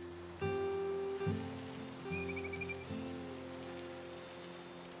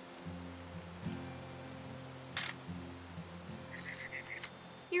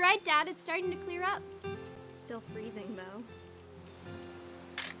 You're right, Dad. It's starting to clear up. Still freezing, though.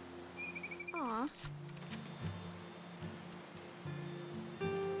 Aw.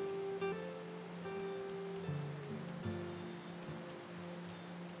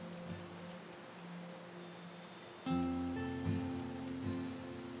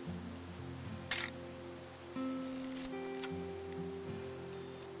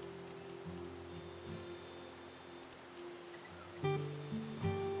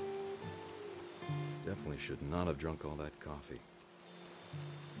 Definitely should not have drunk all that coffee.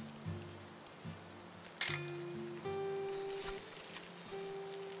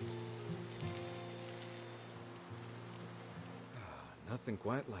 Nothing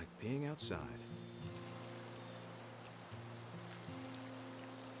quite like being outside.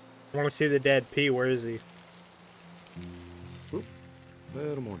 I want to see the dad pee. Where is he? Oop. A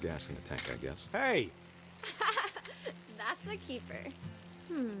little more gas in the tank, I guess. Hey! That's a keeper.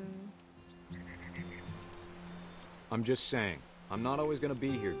 I'm just saying, I'm not always gonna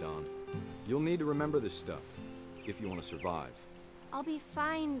be here, Dawn. You'll need to remember this stuff, if you want to survive. I'll be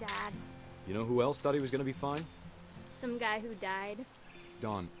fine, Dad. You know who else thought he was gonna be fine? Some guy who died.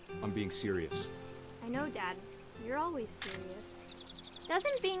 Dawn, I'm being serious. I know, Dad. You're always serious.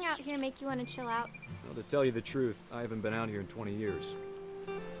 Doesn't being out here make you want to chill out? Well, to tell you the truth, I haven't been out here in 20 years.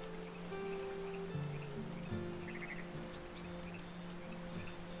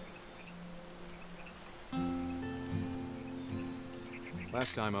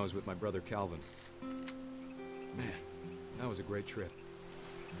 Last time I was with my brother Calvin. Man, that was a great trip.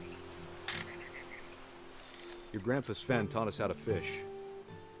 Your grandpa Sven taught us how to fish,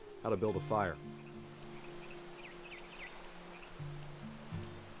 how to build a fire.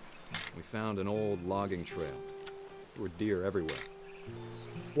 We found an old logging trail. There were deer everywhere.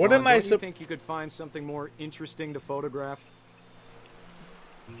 What am I Don't you think you could find something more interesting to photograph?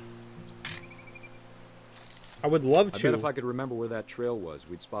 I would love I to. bet if I could remember where that trail was,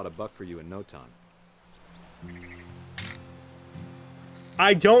 we'd spot a buck for you in no time.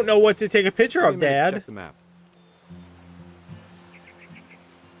 I don't know what to take a picture of, Dad. Check the map.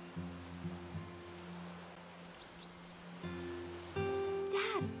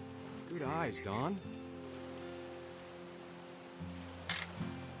 Dad! Good eyes, Dawn.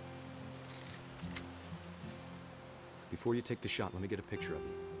 Before you take the shot, let me get a picture of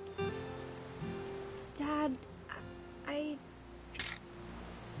you. Dad, I...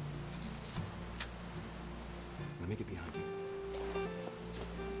 Let me get behind you.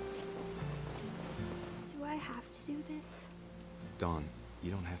 Do I have to do this? Dawn, you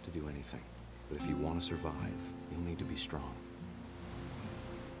don't have to do anything. But if you want to survive, you'll need to be strong.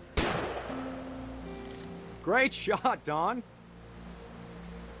 Great shot, Dawn!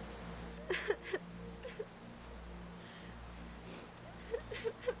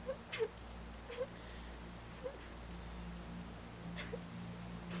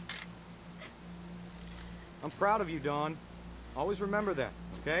 I'm proud of you, Dawn. Always remember that,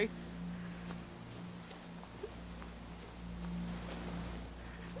 okay?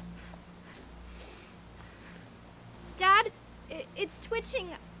 Dad, it's twitching.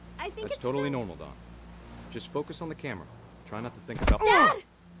 I think That's it's totally normal, Dawn. Just focus on the camera. Try not to think about— Dad!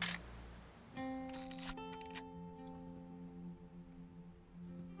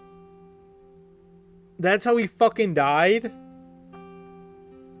 That's how he fucking died?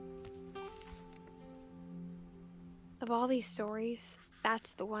 Of all these stories,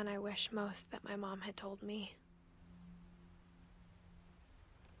 that's the one I wish most that my mom had told me.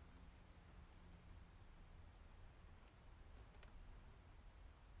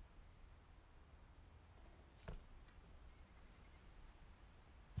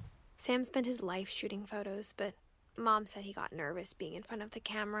 Sam spent his life shooting photos, but Mom said he got nervous being in front of the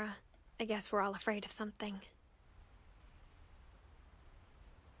camera. I guess we're all afraid of something.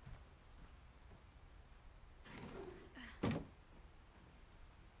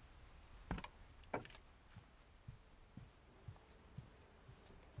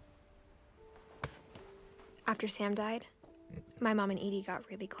 After Sam died, my mom and Edie got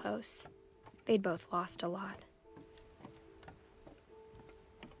really close. They'd both lost a lot.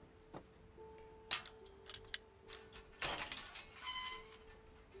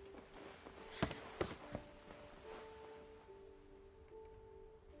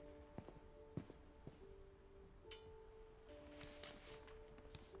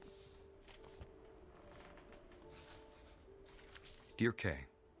 Dear Kay,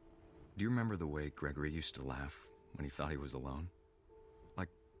 do you remember the way Gregory used to laugh when he thought he was alone? Like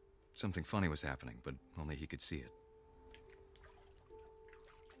something funny was happening, but only he could see it.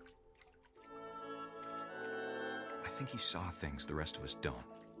 I think he saw things the rest of us don't.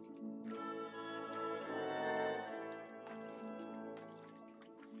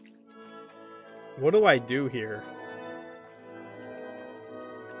 What do I do here?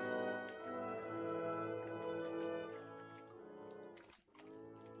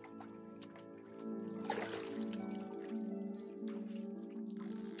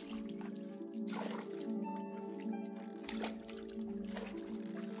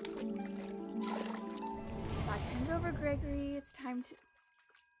 Backhand's over, Gregory. It's time to...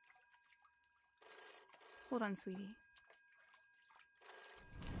 Hold on, sweetie.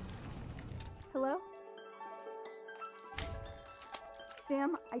 Hello?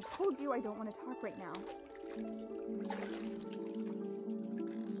 Sam, I told you I don't want to talk right now.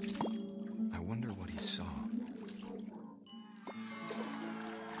 I wonder what he saw.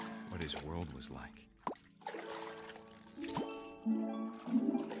 What his world was like.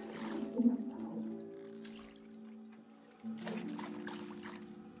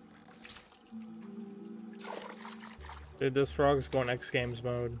 Dude, this frog's going X Games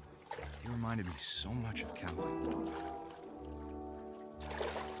mode. He reminded me so much of Calvin.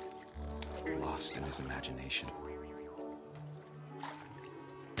 Lost in his imagination.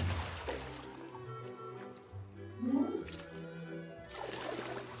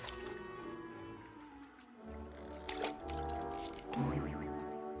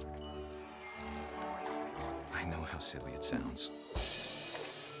 I know how silly it sounds.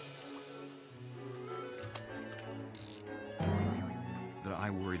 That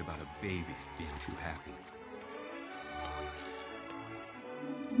I worried about a baby being too happy.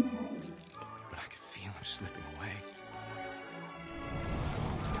 But I could feel him slipping away.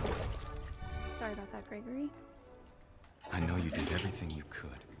 Sorry about that, Gregory. I know you did everything you could.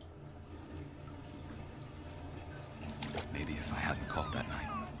 Maybe if I hadn't called that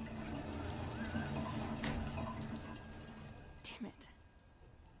night. Damn it.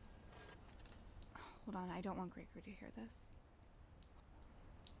 Hold on, I don't want Gregory to hear this.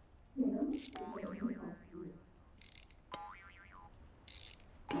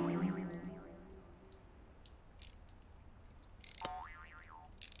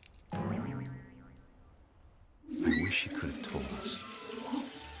 I wish he could have told us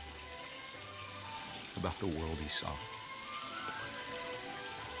about the world he saw.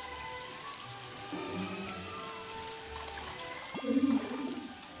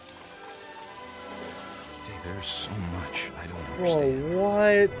 Hey, there's so much I don't understand. Bro,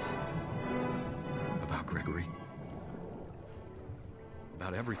 what? About Gregory.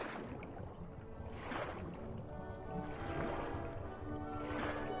 About everything.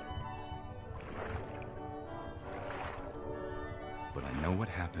 But I know what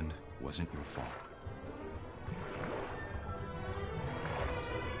happened wasn't your fault.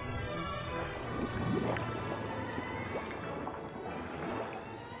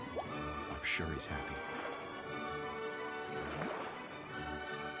 I'm sure he's happy.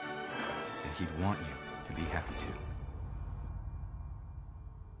 And he'd want you to be happy too.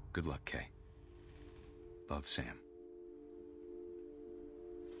 Good luck, Kay. Love, Sam.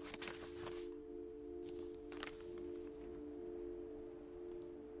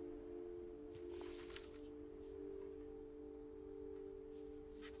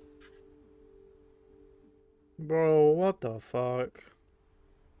 Bro, what the fuck?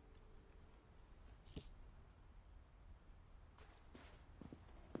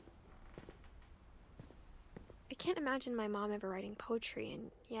 I can't imagine my mom ever writing poetry,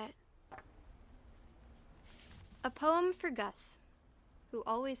 and yet... A poem for Gus, who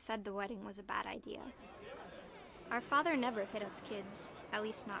always said the wedding was a bad idea. Our father never hit us kids, at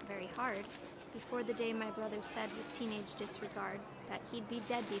least not very hard, before the day my brother said with teenage disregard that he'd be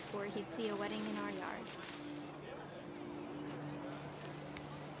dead before he'd see a wedding in our yard.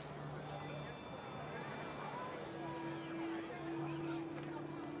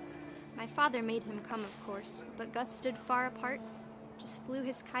 My father made him come, of course, but Gus stood far apart, just flew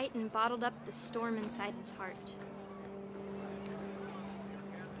his kite and bottled up the storm inside his heart.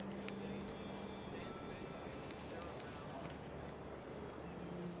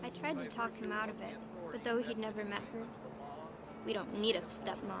 I tried to talk him out of it, but though he'd never met her, "We don't need a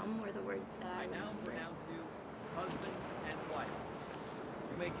stepmom," were the words that I now remember. pronounce you husband and wife.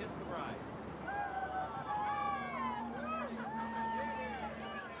 You may kiss the bride.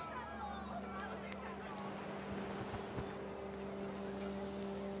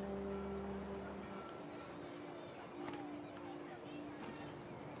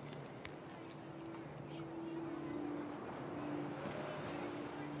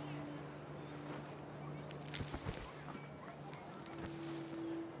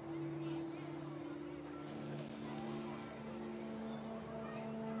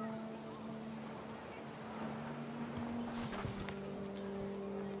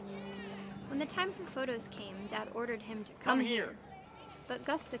 When the time for photos came, Dad ordered him to come here. But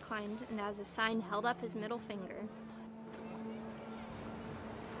Gus declined, and as a sign held up his middle finger.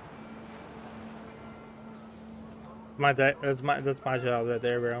 That's my job right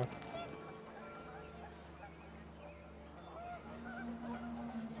there, bro.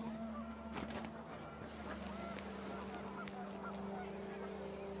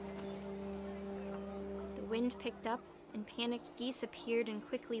 The wind picked up, and panicked geese appeared and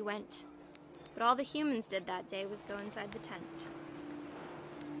quickly went. But all the humans did that day was go inside the tent.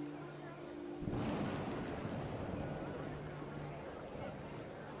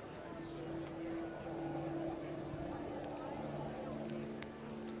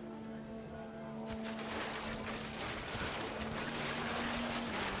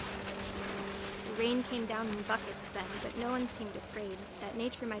 The rain came down in buckets then, but no one seemed afraid that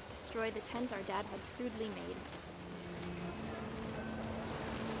nature might destroy the tent our dad had crudely made.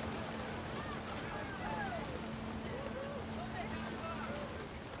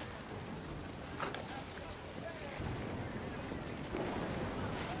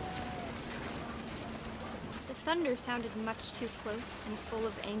 thunder sounded much too close and full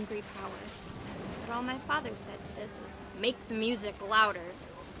of angry power. But all my father said to this was, "Make the music louder."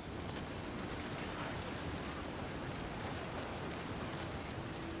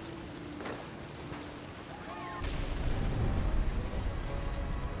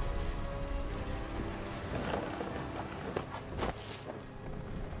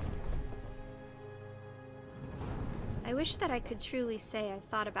 I wish that I could truly say I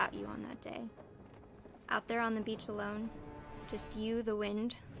thought about you on that day. Out there on the beach alone, just you, the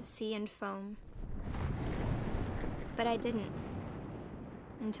wind, the sea, and foam. But I didn't,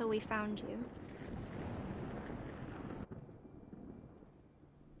 until we found you.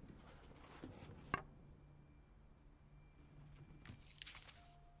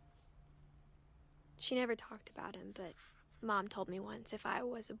 She never talked about him, but Mom told me once if I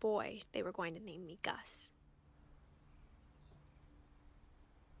was a boy, they were going to name me Gus.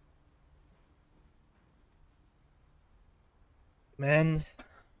 Man,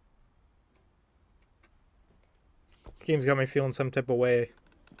 this game's got me feeling some type of way.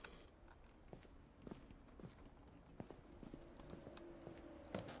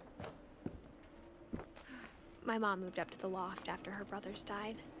 My mom moved up to the loft after her brothers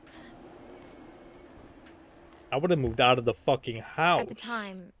died. I would have moved out of the fucking house. At the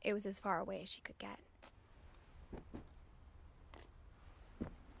time, it was as far away as she could get.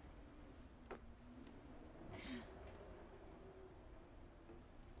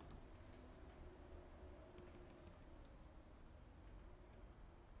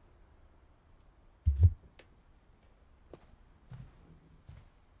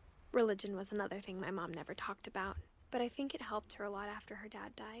 Religion was another thing my mom never talked about, but I think it helped her a lot after her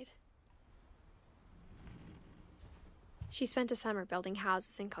dad died. She spent a summer building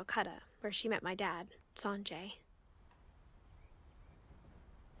houses in Calcutta, where she met my dad, Sanjay.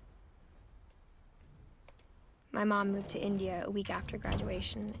 My mom moved to India a week after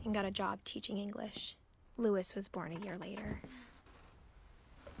graduation and got a job teaching English. Louis was born a year later.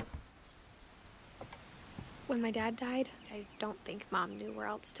 When my dad died, I don't think Mom knew where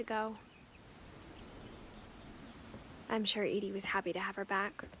else to go. I'm sure Edie was happy to have her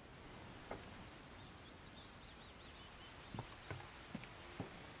back.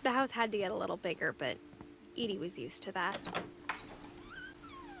 The house had to get a little bigger, but Edie was used to that.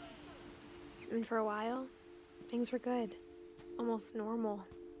 And for a while, things were good. Almost normal,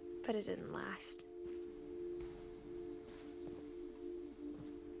 but it didn't last.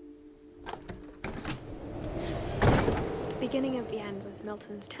 The beginning of the end was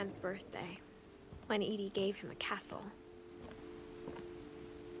Milton's 10th birthday, when Edie gave him a castle.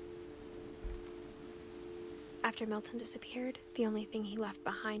 After Milton disappeared, the only thing he left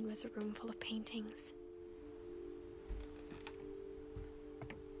behind was a room full of paintings.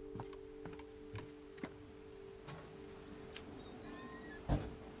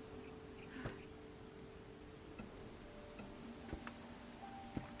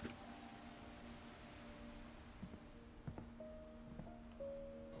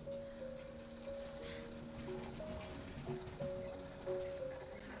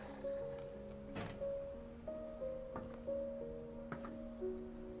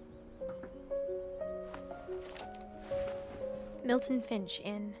 Milton Finch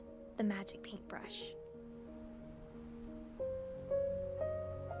in The Magic Paintbrush.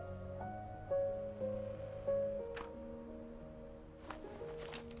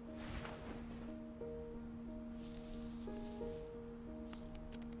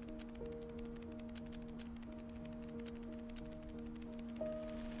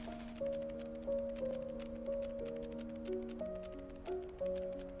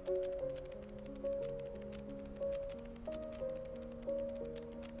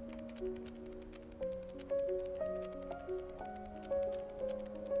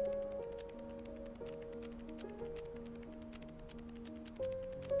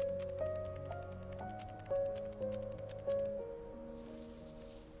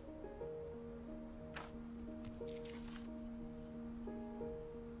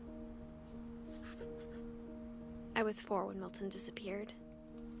 I was 4 when Milton disappeared.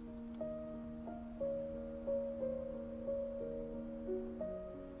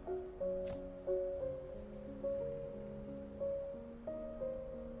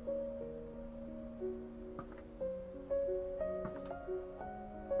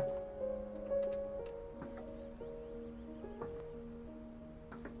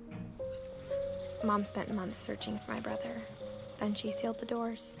 Mom spent months searching for my brother. Then she sealed the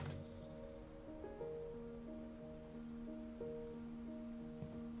doors.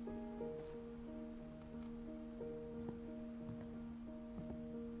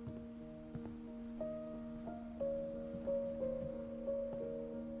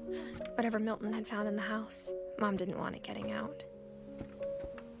 Whatever Milton had found in the house, Mom didn't want it getting out.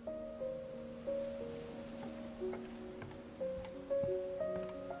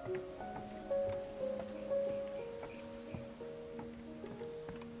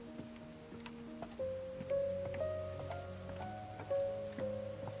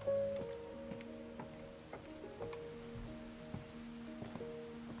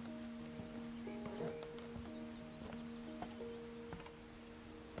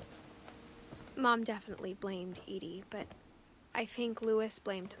 Mom definitely blamed Edie, but I think Lewis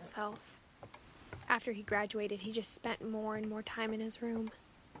blamed himself. After he graduated, he just spent more and more time in his room,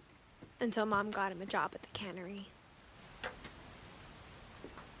 until Mom got him a job at the cannery.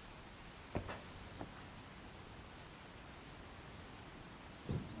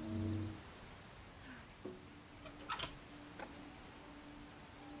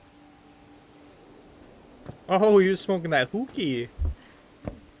 Oh, he was smoking that hookah.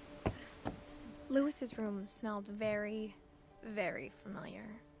 Lewis's room smelled very, very familiar.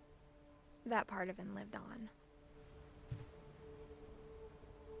 That part of him lived on.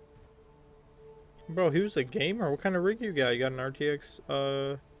 Bro, he was a gamer. What kind of rig you got? You got an RTX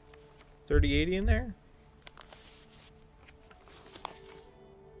 3080 in there?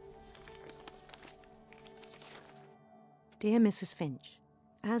 Dear Mrs. Finch,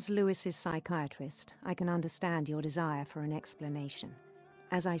 as Lewis's psychiatrist, I can understand your desire for an explanation.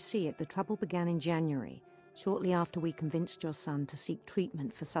 As I see it, the trouble began in January, shortly after we convinced your son to seek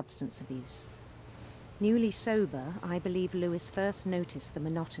treatment for substance abuse. Newly sober, I believe Lewis first noticed the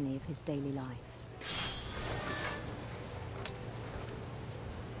monotony of his daily life.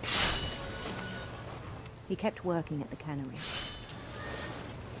 He kept working at the cannery.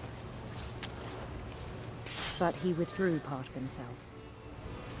 But he withdrew part of himself.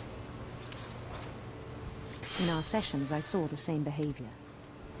 In our sessions, I saw the same behavior.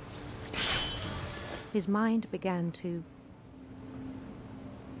 His mind began to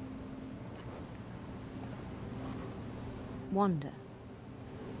wander.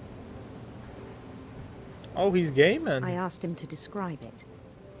 Oh, he's gaming. I asked him to describe it.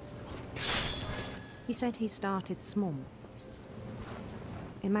 He said he started small,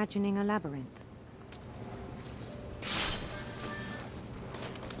 imagining a labyrinth.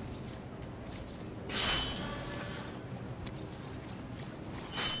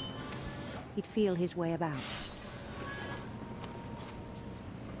 He'd feel his way about.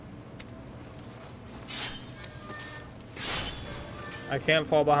 I can't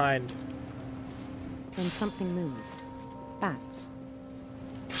fall behind. Then something moved. Bats.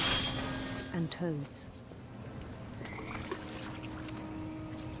 And toads.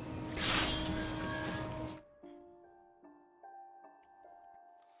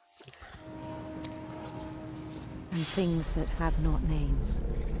 And things that have not names.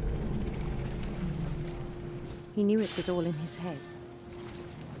 He knew it was all in his head.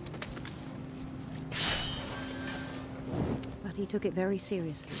 But he took it very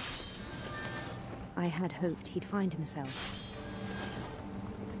seriously. I had hoped he'd find himself.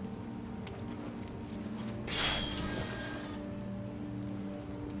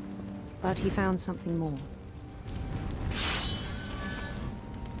 But he found something more.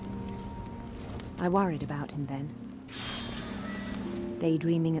 I worried about him then.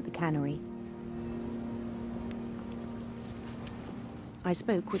 Daydreaming at the cannery. I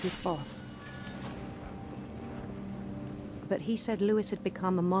spoke with his boss. But he said Lewis had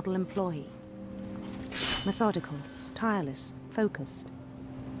become a model employee. Methodical, tireless, focused.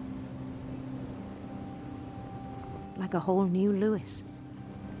 Like a whole new Lewis.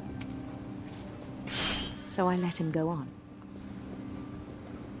 So I let him go on.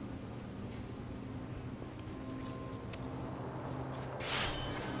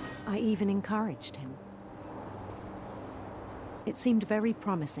 I even encouraged him. It seemed very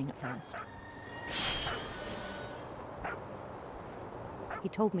promising at first. He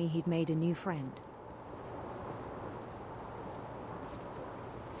told me he'd made a new friend.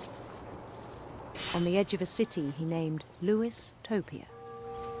 On the edge of a city he named Lewis Topia.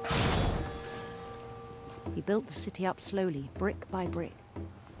 He built the city up slowly, brick by brick.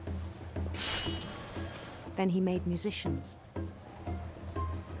 Then he made musicians.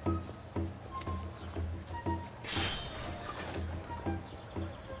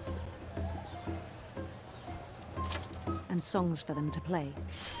 And songs for them to play.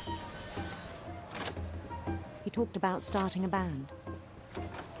 He talked about starting a band.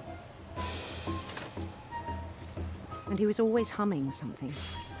 And he was always humming something.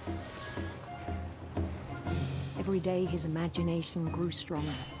 Every day his imagination grew stronger.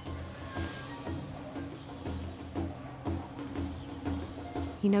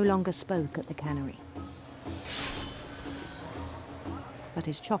 He no longer spoke at the cannery. But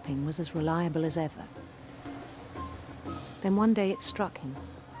his chopping was as reliable as ever. Then one day it struck him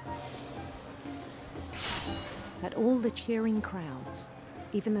that all the cheering crowds,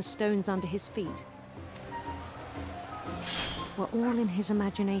 even the stones under his feet, were all in his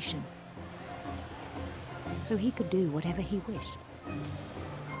imagination, so he could do whatever he wished.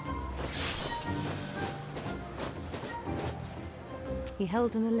 He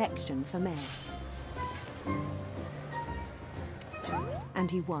held an election for mayor, and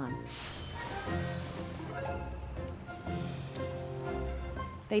he won.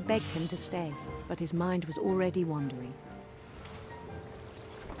 They begged him to stay, but his mind was already wandering.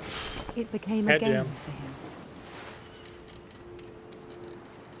 It became a game for him.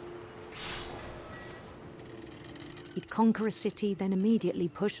 He'd conquer a city, then immediately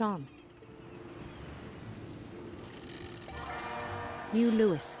push on. New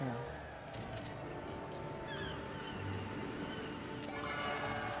Louisville.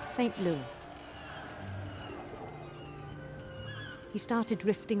 St. Louis. He started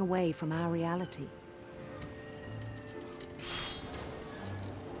drifting away from our reality.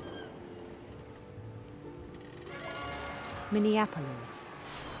 Minneapolis,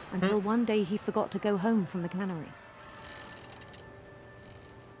 until one day he forgot to go home from the cannery.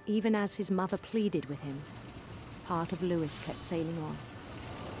 Even as his mother pleaded with him, part of Louis kept sailing on.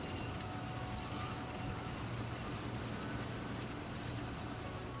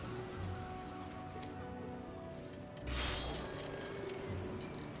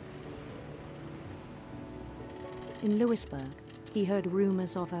 In Louisburg, he heard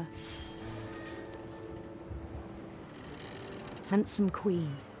rumors of a handsome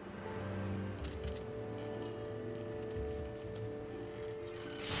queen.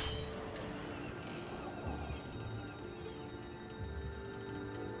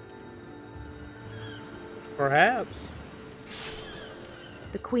 Perhaps.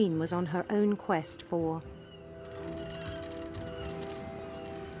 The queen was on her own quest for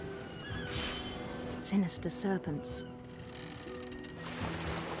sinister serpents.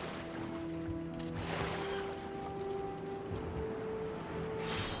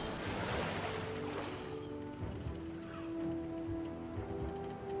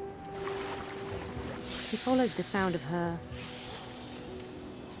 He followed the sound of her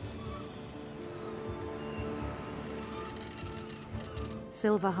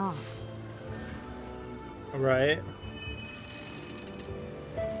silver harp. Right.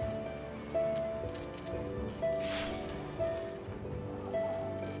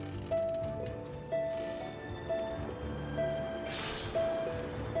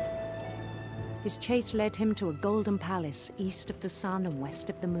 His chase led him to a golden palace east of the sun and west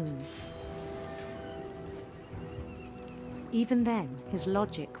of the moon. Even then, his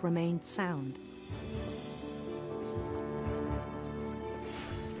logic remained sound.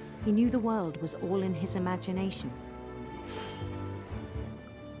 He knew the world was all in his imagination.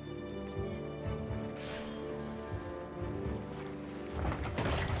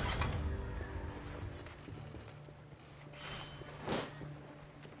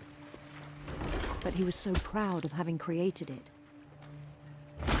 But he was so proud of having created it.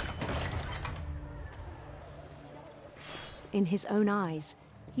 In his own eyes,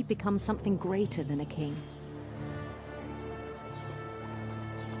 he'd become something greater than a king.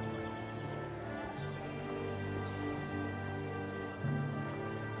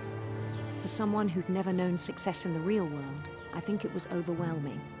 For someone who'd never known success in the real world, I think it was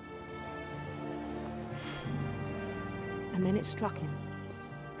overwhelming. And then it struck him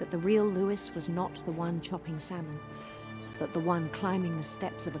that the real Louis was not the one chopping salmon, but the one climbing the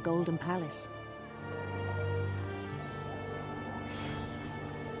steps of a golden palace.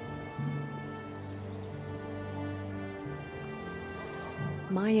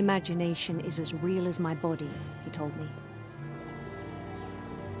 My imagination is as real as my body, he told me.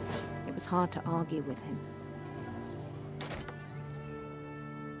 It was hard to argue with him.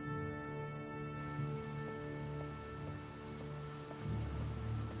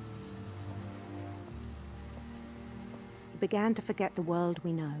 He began to forget the world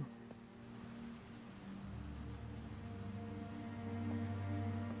we know.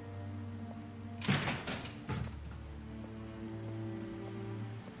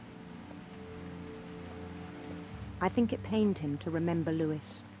 I think it pained him to remember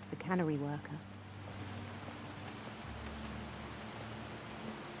Louis, the cannery worker.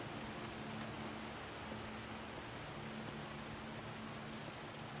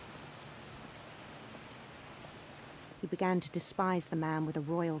 He began to despise the man with a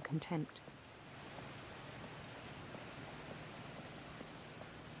royal contempt.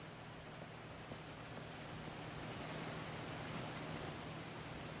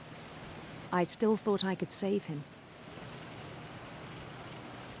 I still thought I could save him.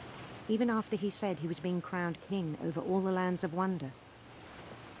 Even after he said he was being crowned king over all the lands of wonder.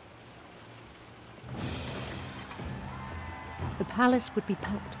 The palace would be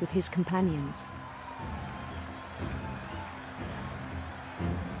packed with his companions.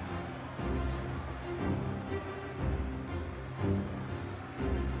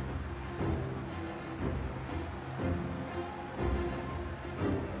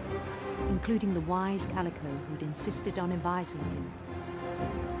 Including the wise Calico who'd insisted on advising him.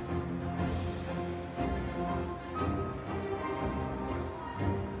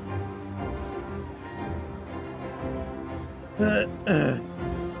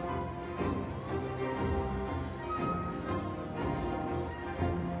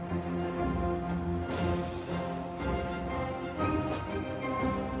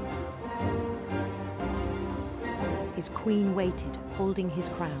 His queen waited, holding his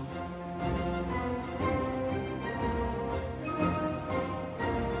crown.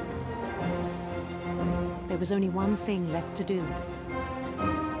 There was only one thing left to do.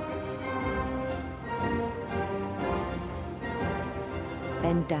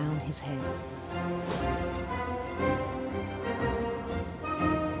 Bend down his head.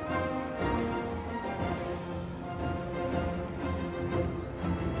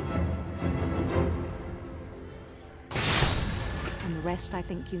 And the rest I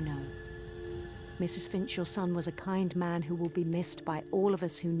think you know. Mrs. Finch, your son was a kind man who will be missed by all of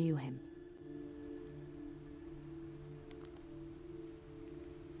us who knew him.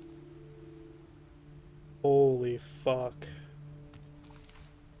 Holy fuck.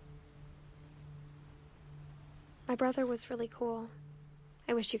 My brother was really cool.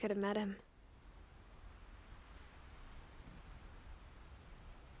 I wish you could have met him.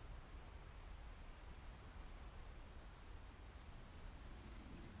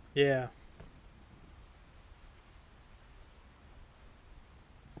 Yeah.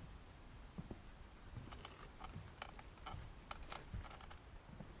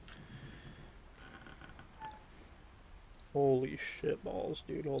 Holy shit balls,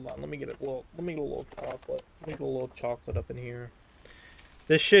 dude. Hold on. Let me get a little chocolate. Let me get a little chocolate up in here.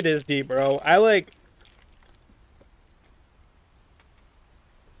 This shit is deep, bro. I've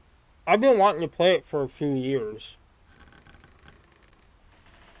been wanting to play it for a few years.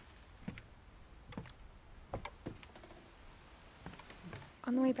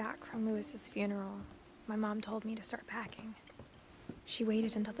 On the way back from Lewis's funeral, my mom told me to start packing. She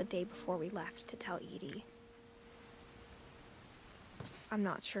waited until the day before we left to tell Edie. I'm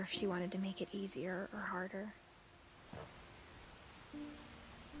not sure if she wanted to make it easier or harder.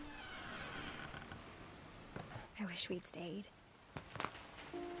 I wish we'd stayed.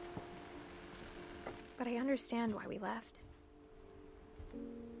 But I understand why we left.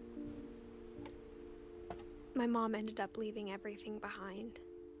 My mom ended up leaving everything behind.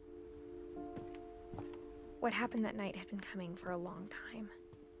 What happened that night had been coming for a long time.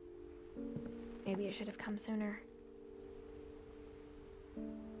 Maybe it should have come sooner.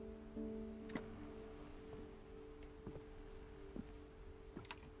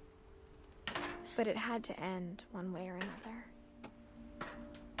 But it had to end one way or another.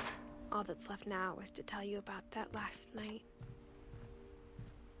 All that's left now is to tell you about that last night.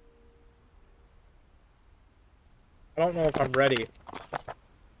 I don't know if I'm ready.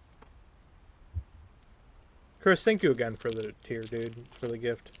 Chris, thank you again for the tier, dude. For the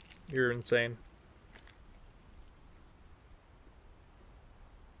gift. You're insane.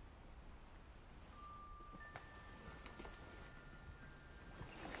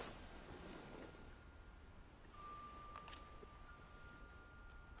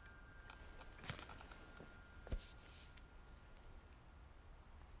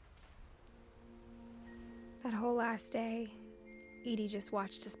 That whole last day, Edie just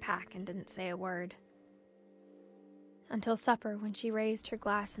watched us pack and didn't say a word. Until supper, when she raised her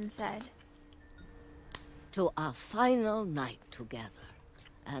glass and said, "To our final night together,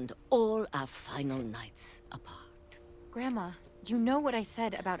 and all our final nights apart." Grandma, you know what I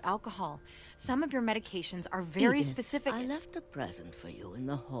said about alcohol. Some of your medications are very Edith, specific. I left a present for you in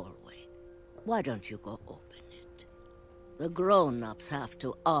the hallway. Why don't you go open it? The grown-ups have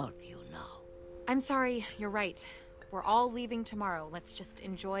to argue now. I'm sorry, you're right. We're all leaving tomorrow. Let's just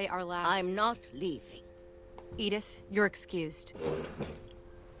enjoy our last... I'm not leaving. Edith, you're excused.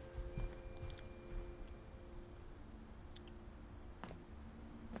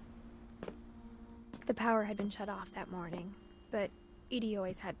 The power had been shut off that morning, but Edie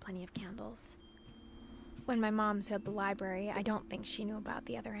always had plenty of candles. When my mom sealed the library, I don't think she knew about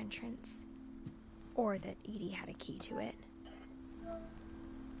the other entrance, or that Edie had a key to it.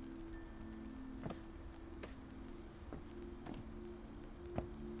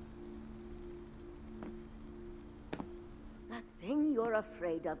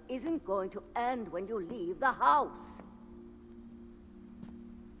 afraid of isn't going to end when you leave the house.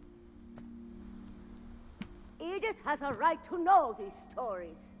 Edith has a right to know these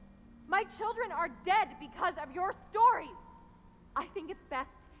stories. My children are dead because of your stories. I think it's best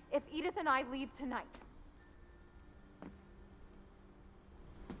if Edith and I leave tonight.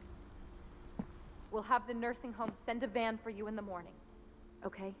 We'll have the nursing home send a van for you in the morning,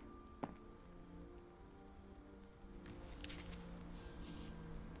 okay?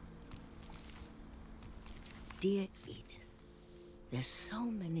 Dear Edith, there's so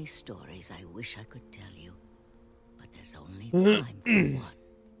many stories I wish I could tell you, but there's only time for one.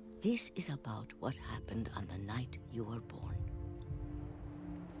 This is about what happened on the night you were born.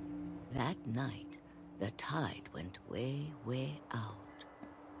 That night, the tide went way, way out.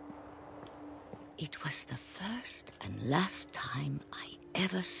 It was the first and last time I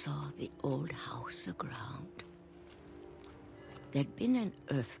ever saw the old house aground. There'd been an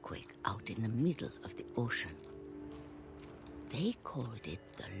earthquake out in the middle of the ocean. They called it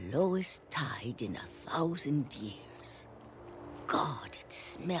the lowest tide in 1,000 years. God, it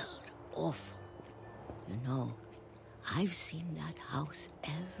smelled awful. You know, I've seen that house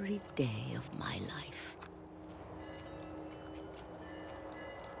every day of my life.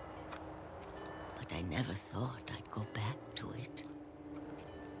 But I never thought I'd go back to it.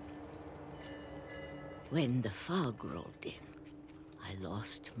 When the fog rolled in, I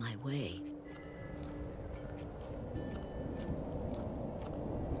lost my way.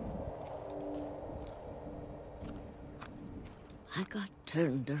 I got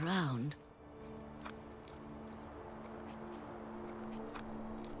turned around.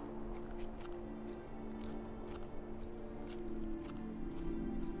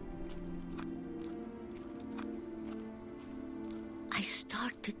 I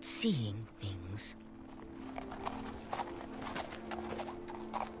started seeing things.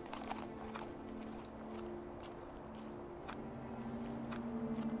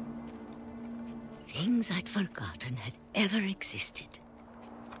 Things I'd forgotten had ever existed.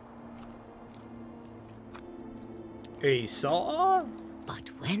 A saw? But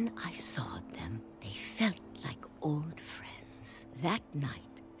when I saw them, they felt like old friends. That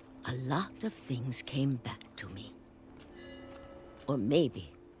night, a lot of things came back to me. Or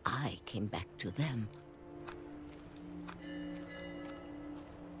maybe I came back to them.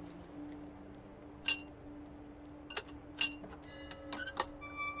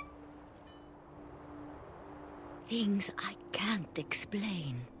 Things I can't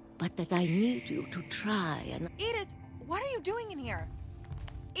explain, but that I need you to try and... Edith, what are you doing in here?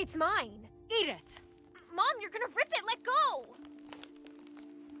 It's mine. Edith! Mom, you're gonna rip it! Let go!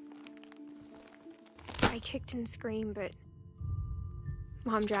 I kicked and screamed, but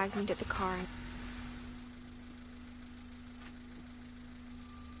Mom dragged me to the car.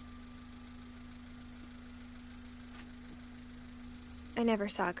 I never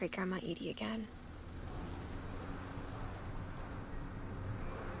saw Great-Grandma Edie again.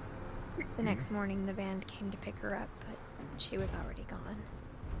 The next morning, the van came to pick her up, but she was already gone.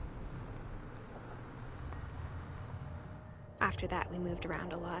 After that, we moved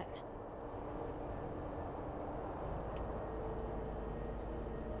around a lot.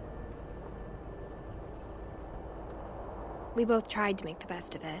 We both tried to make the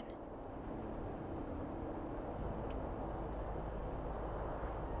best of it.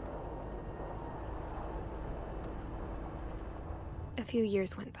 A few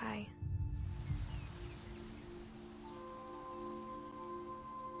years went by.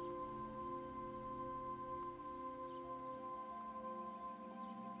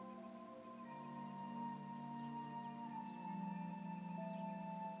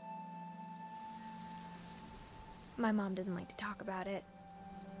 My mom didn't like to talk about it,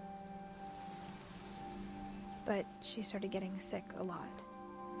 but she started getting sick a lot.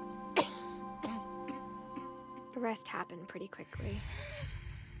 The rest happened pretty quickly.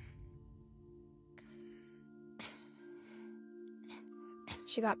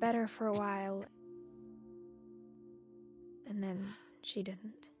 She got better for a while, and then she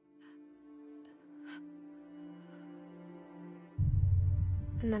didn't.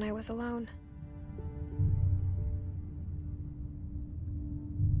 And then I was alone.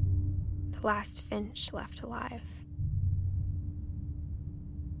 The last Finch left alive.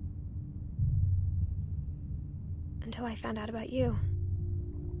 Until I found out about you.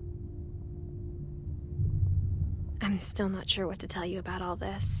 I'm still not sure what to tell you about all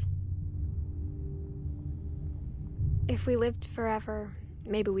this. If we lived forever,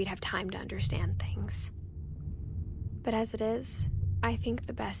 maybe we'd have time to understand things. But as it is, I think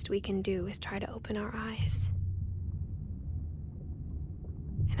the best we can do is try to open our eyes.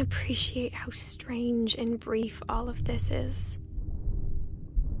 appreciate how strange and brief all of this is.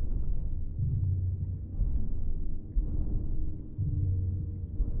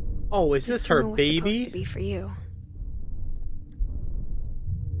 Oh, is this her moment was baby? supposed to be for you.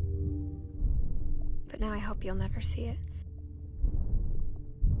 But now I hope you'll never see it.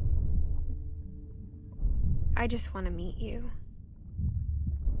 I just want to meet you.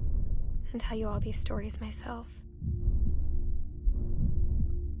 And tell you all these stories myself.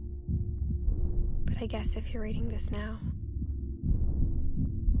 But I guess if you're reading this now,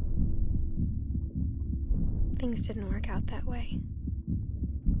 things didn't work out that way.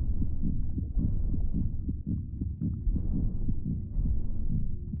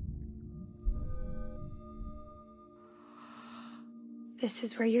 This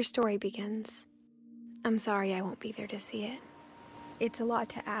is where your story begins. I'm sorry I won't be there to see it. It's a lot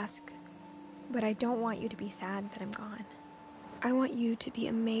to ask, but I don't want you to be sad that I'm gone. I want you to be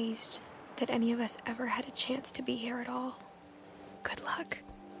amazed that any of us ever had a chance to be here at all. Good luck.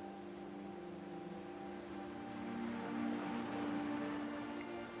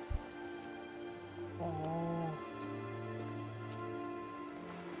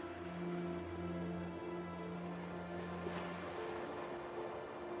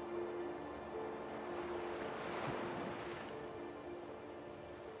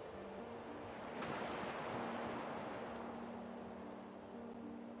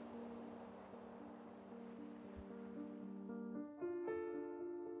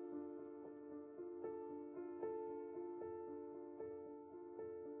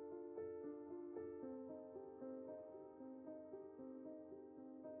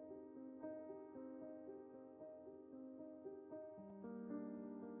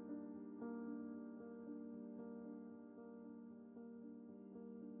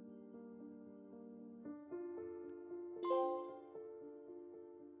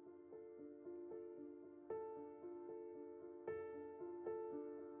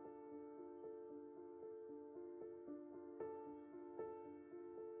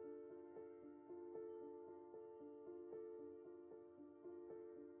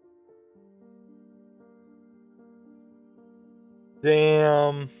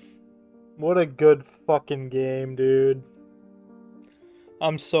 Damn. What a good fucking game, dude.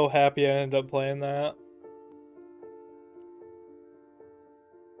 I'm so happy I ended up playing that.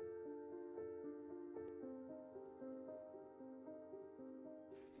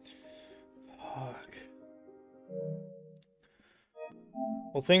 Fuck.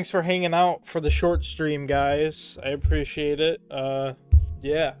 Well, thanks for hanging out for the short stream, guys. I appreciate it.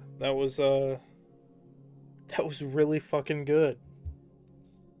 Yeah, that was really fucking good.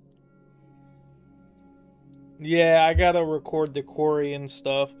 Yeah, I gotta record the quarry and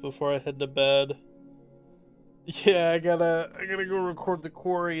stuff before I head to bed. Yeah, I gotta go record the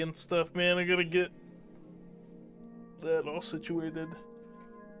quarry and stuff, man. I gotta get that all situated.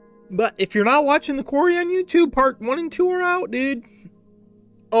 But if you're not watching the quarry on YouTube, part 1 and 2 are out, dude.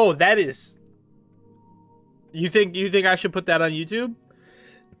 Oh, that is. You think I should put that on YouTube?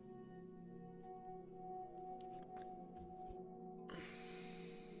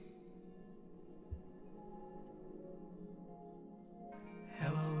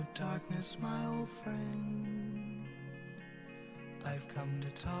 Hello, darkness, my old friend. I've come to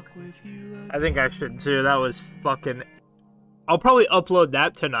talk with you again. I think I should too. That was fucking. I'll probably upload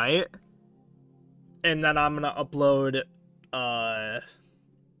that tonight, and then I'm gonna upload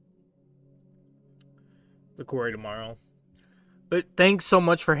the quarry tomorrow. But thanks so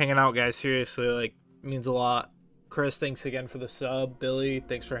much for hanging out, guys. Seriously, like, it means a lot. Chris, thanks again for the sub. Billy,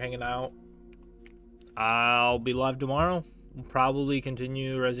 thanks for hanging out. I'll be live tomorrow. We'll probably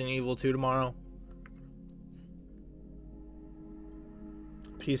continue Resident Evil 2 tomorrow.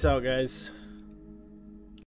 Peace out, guys.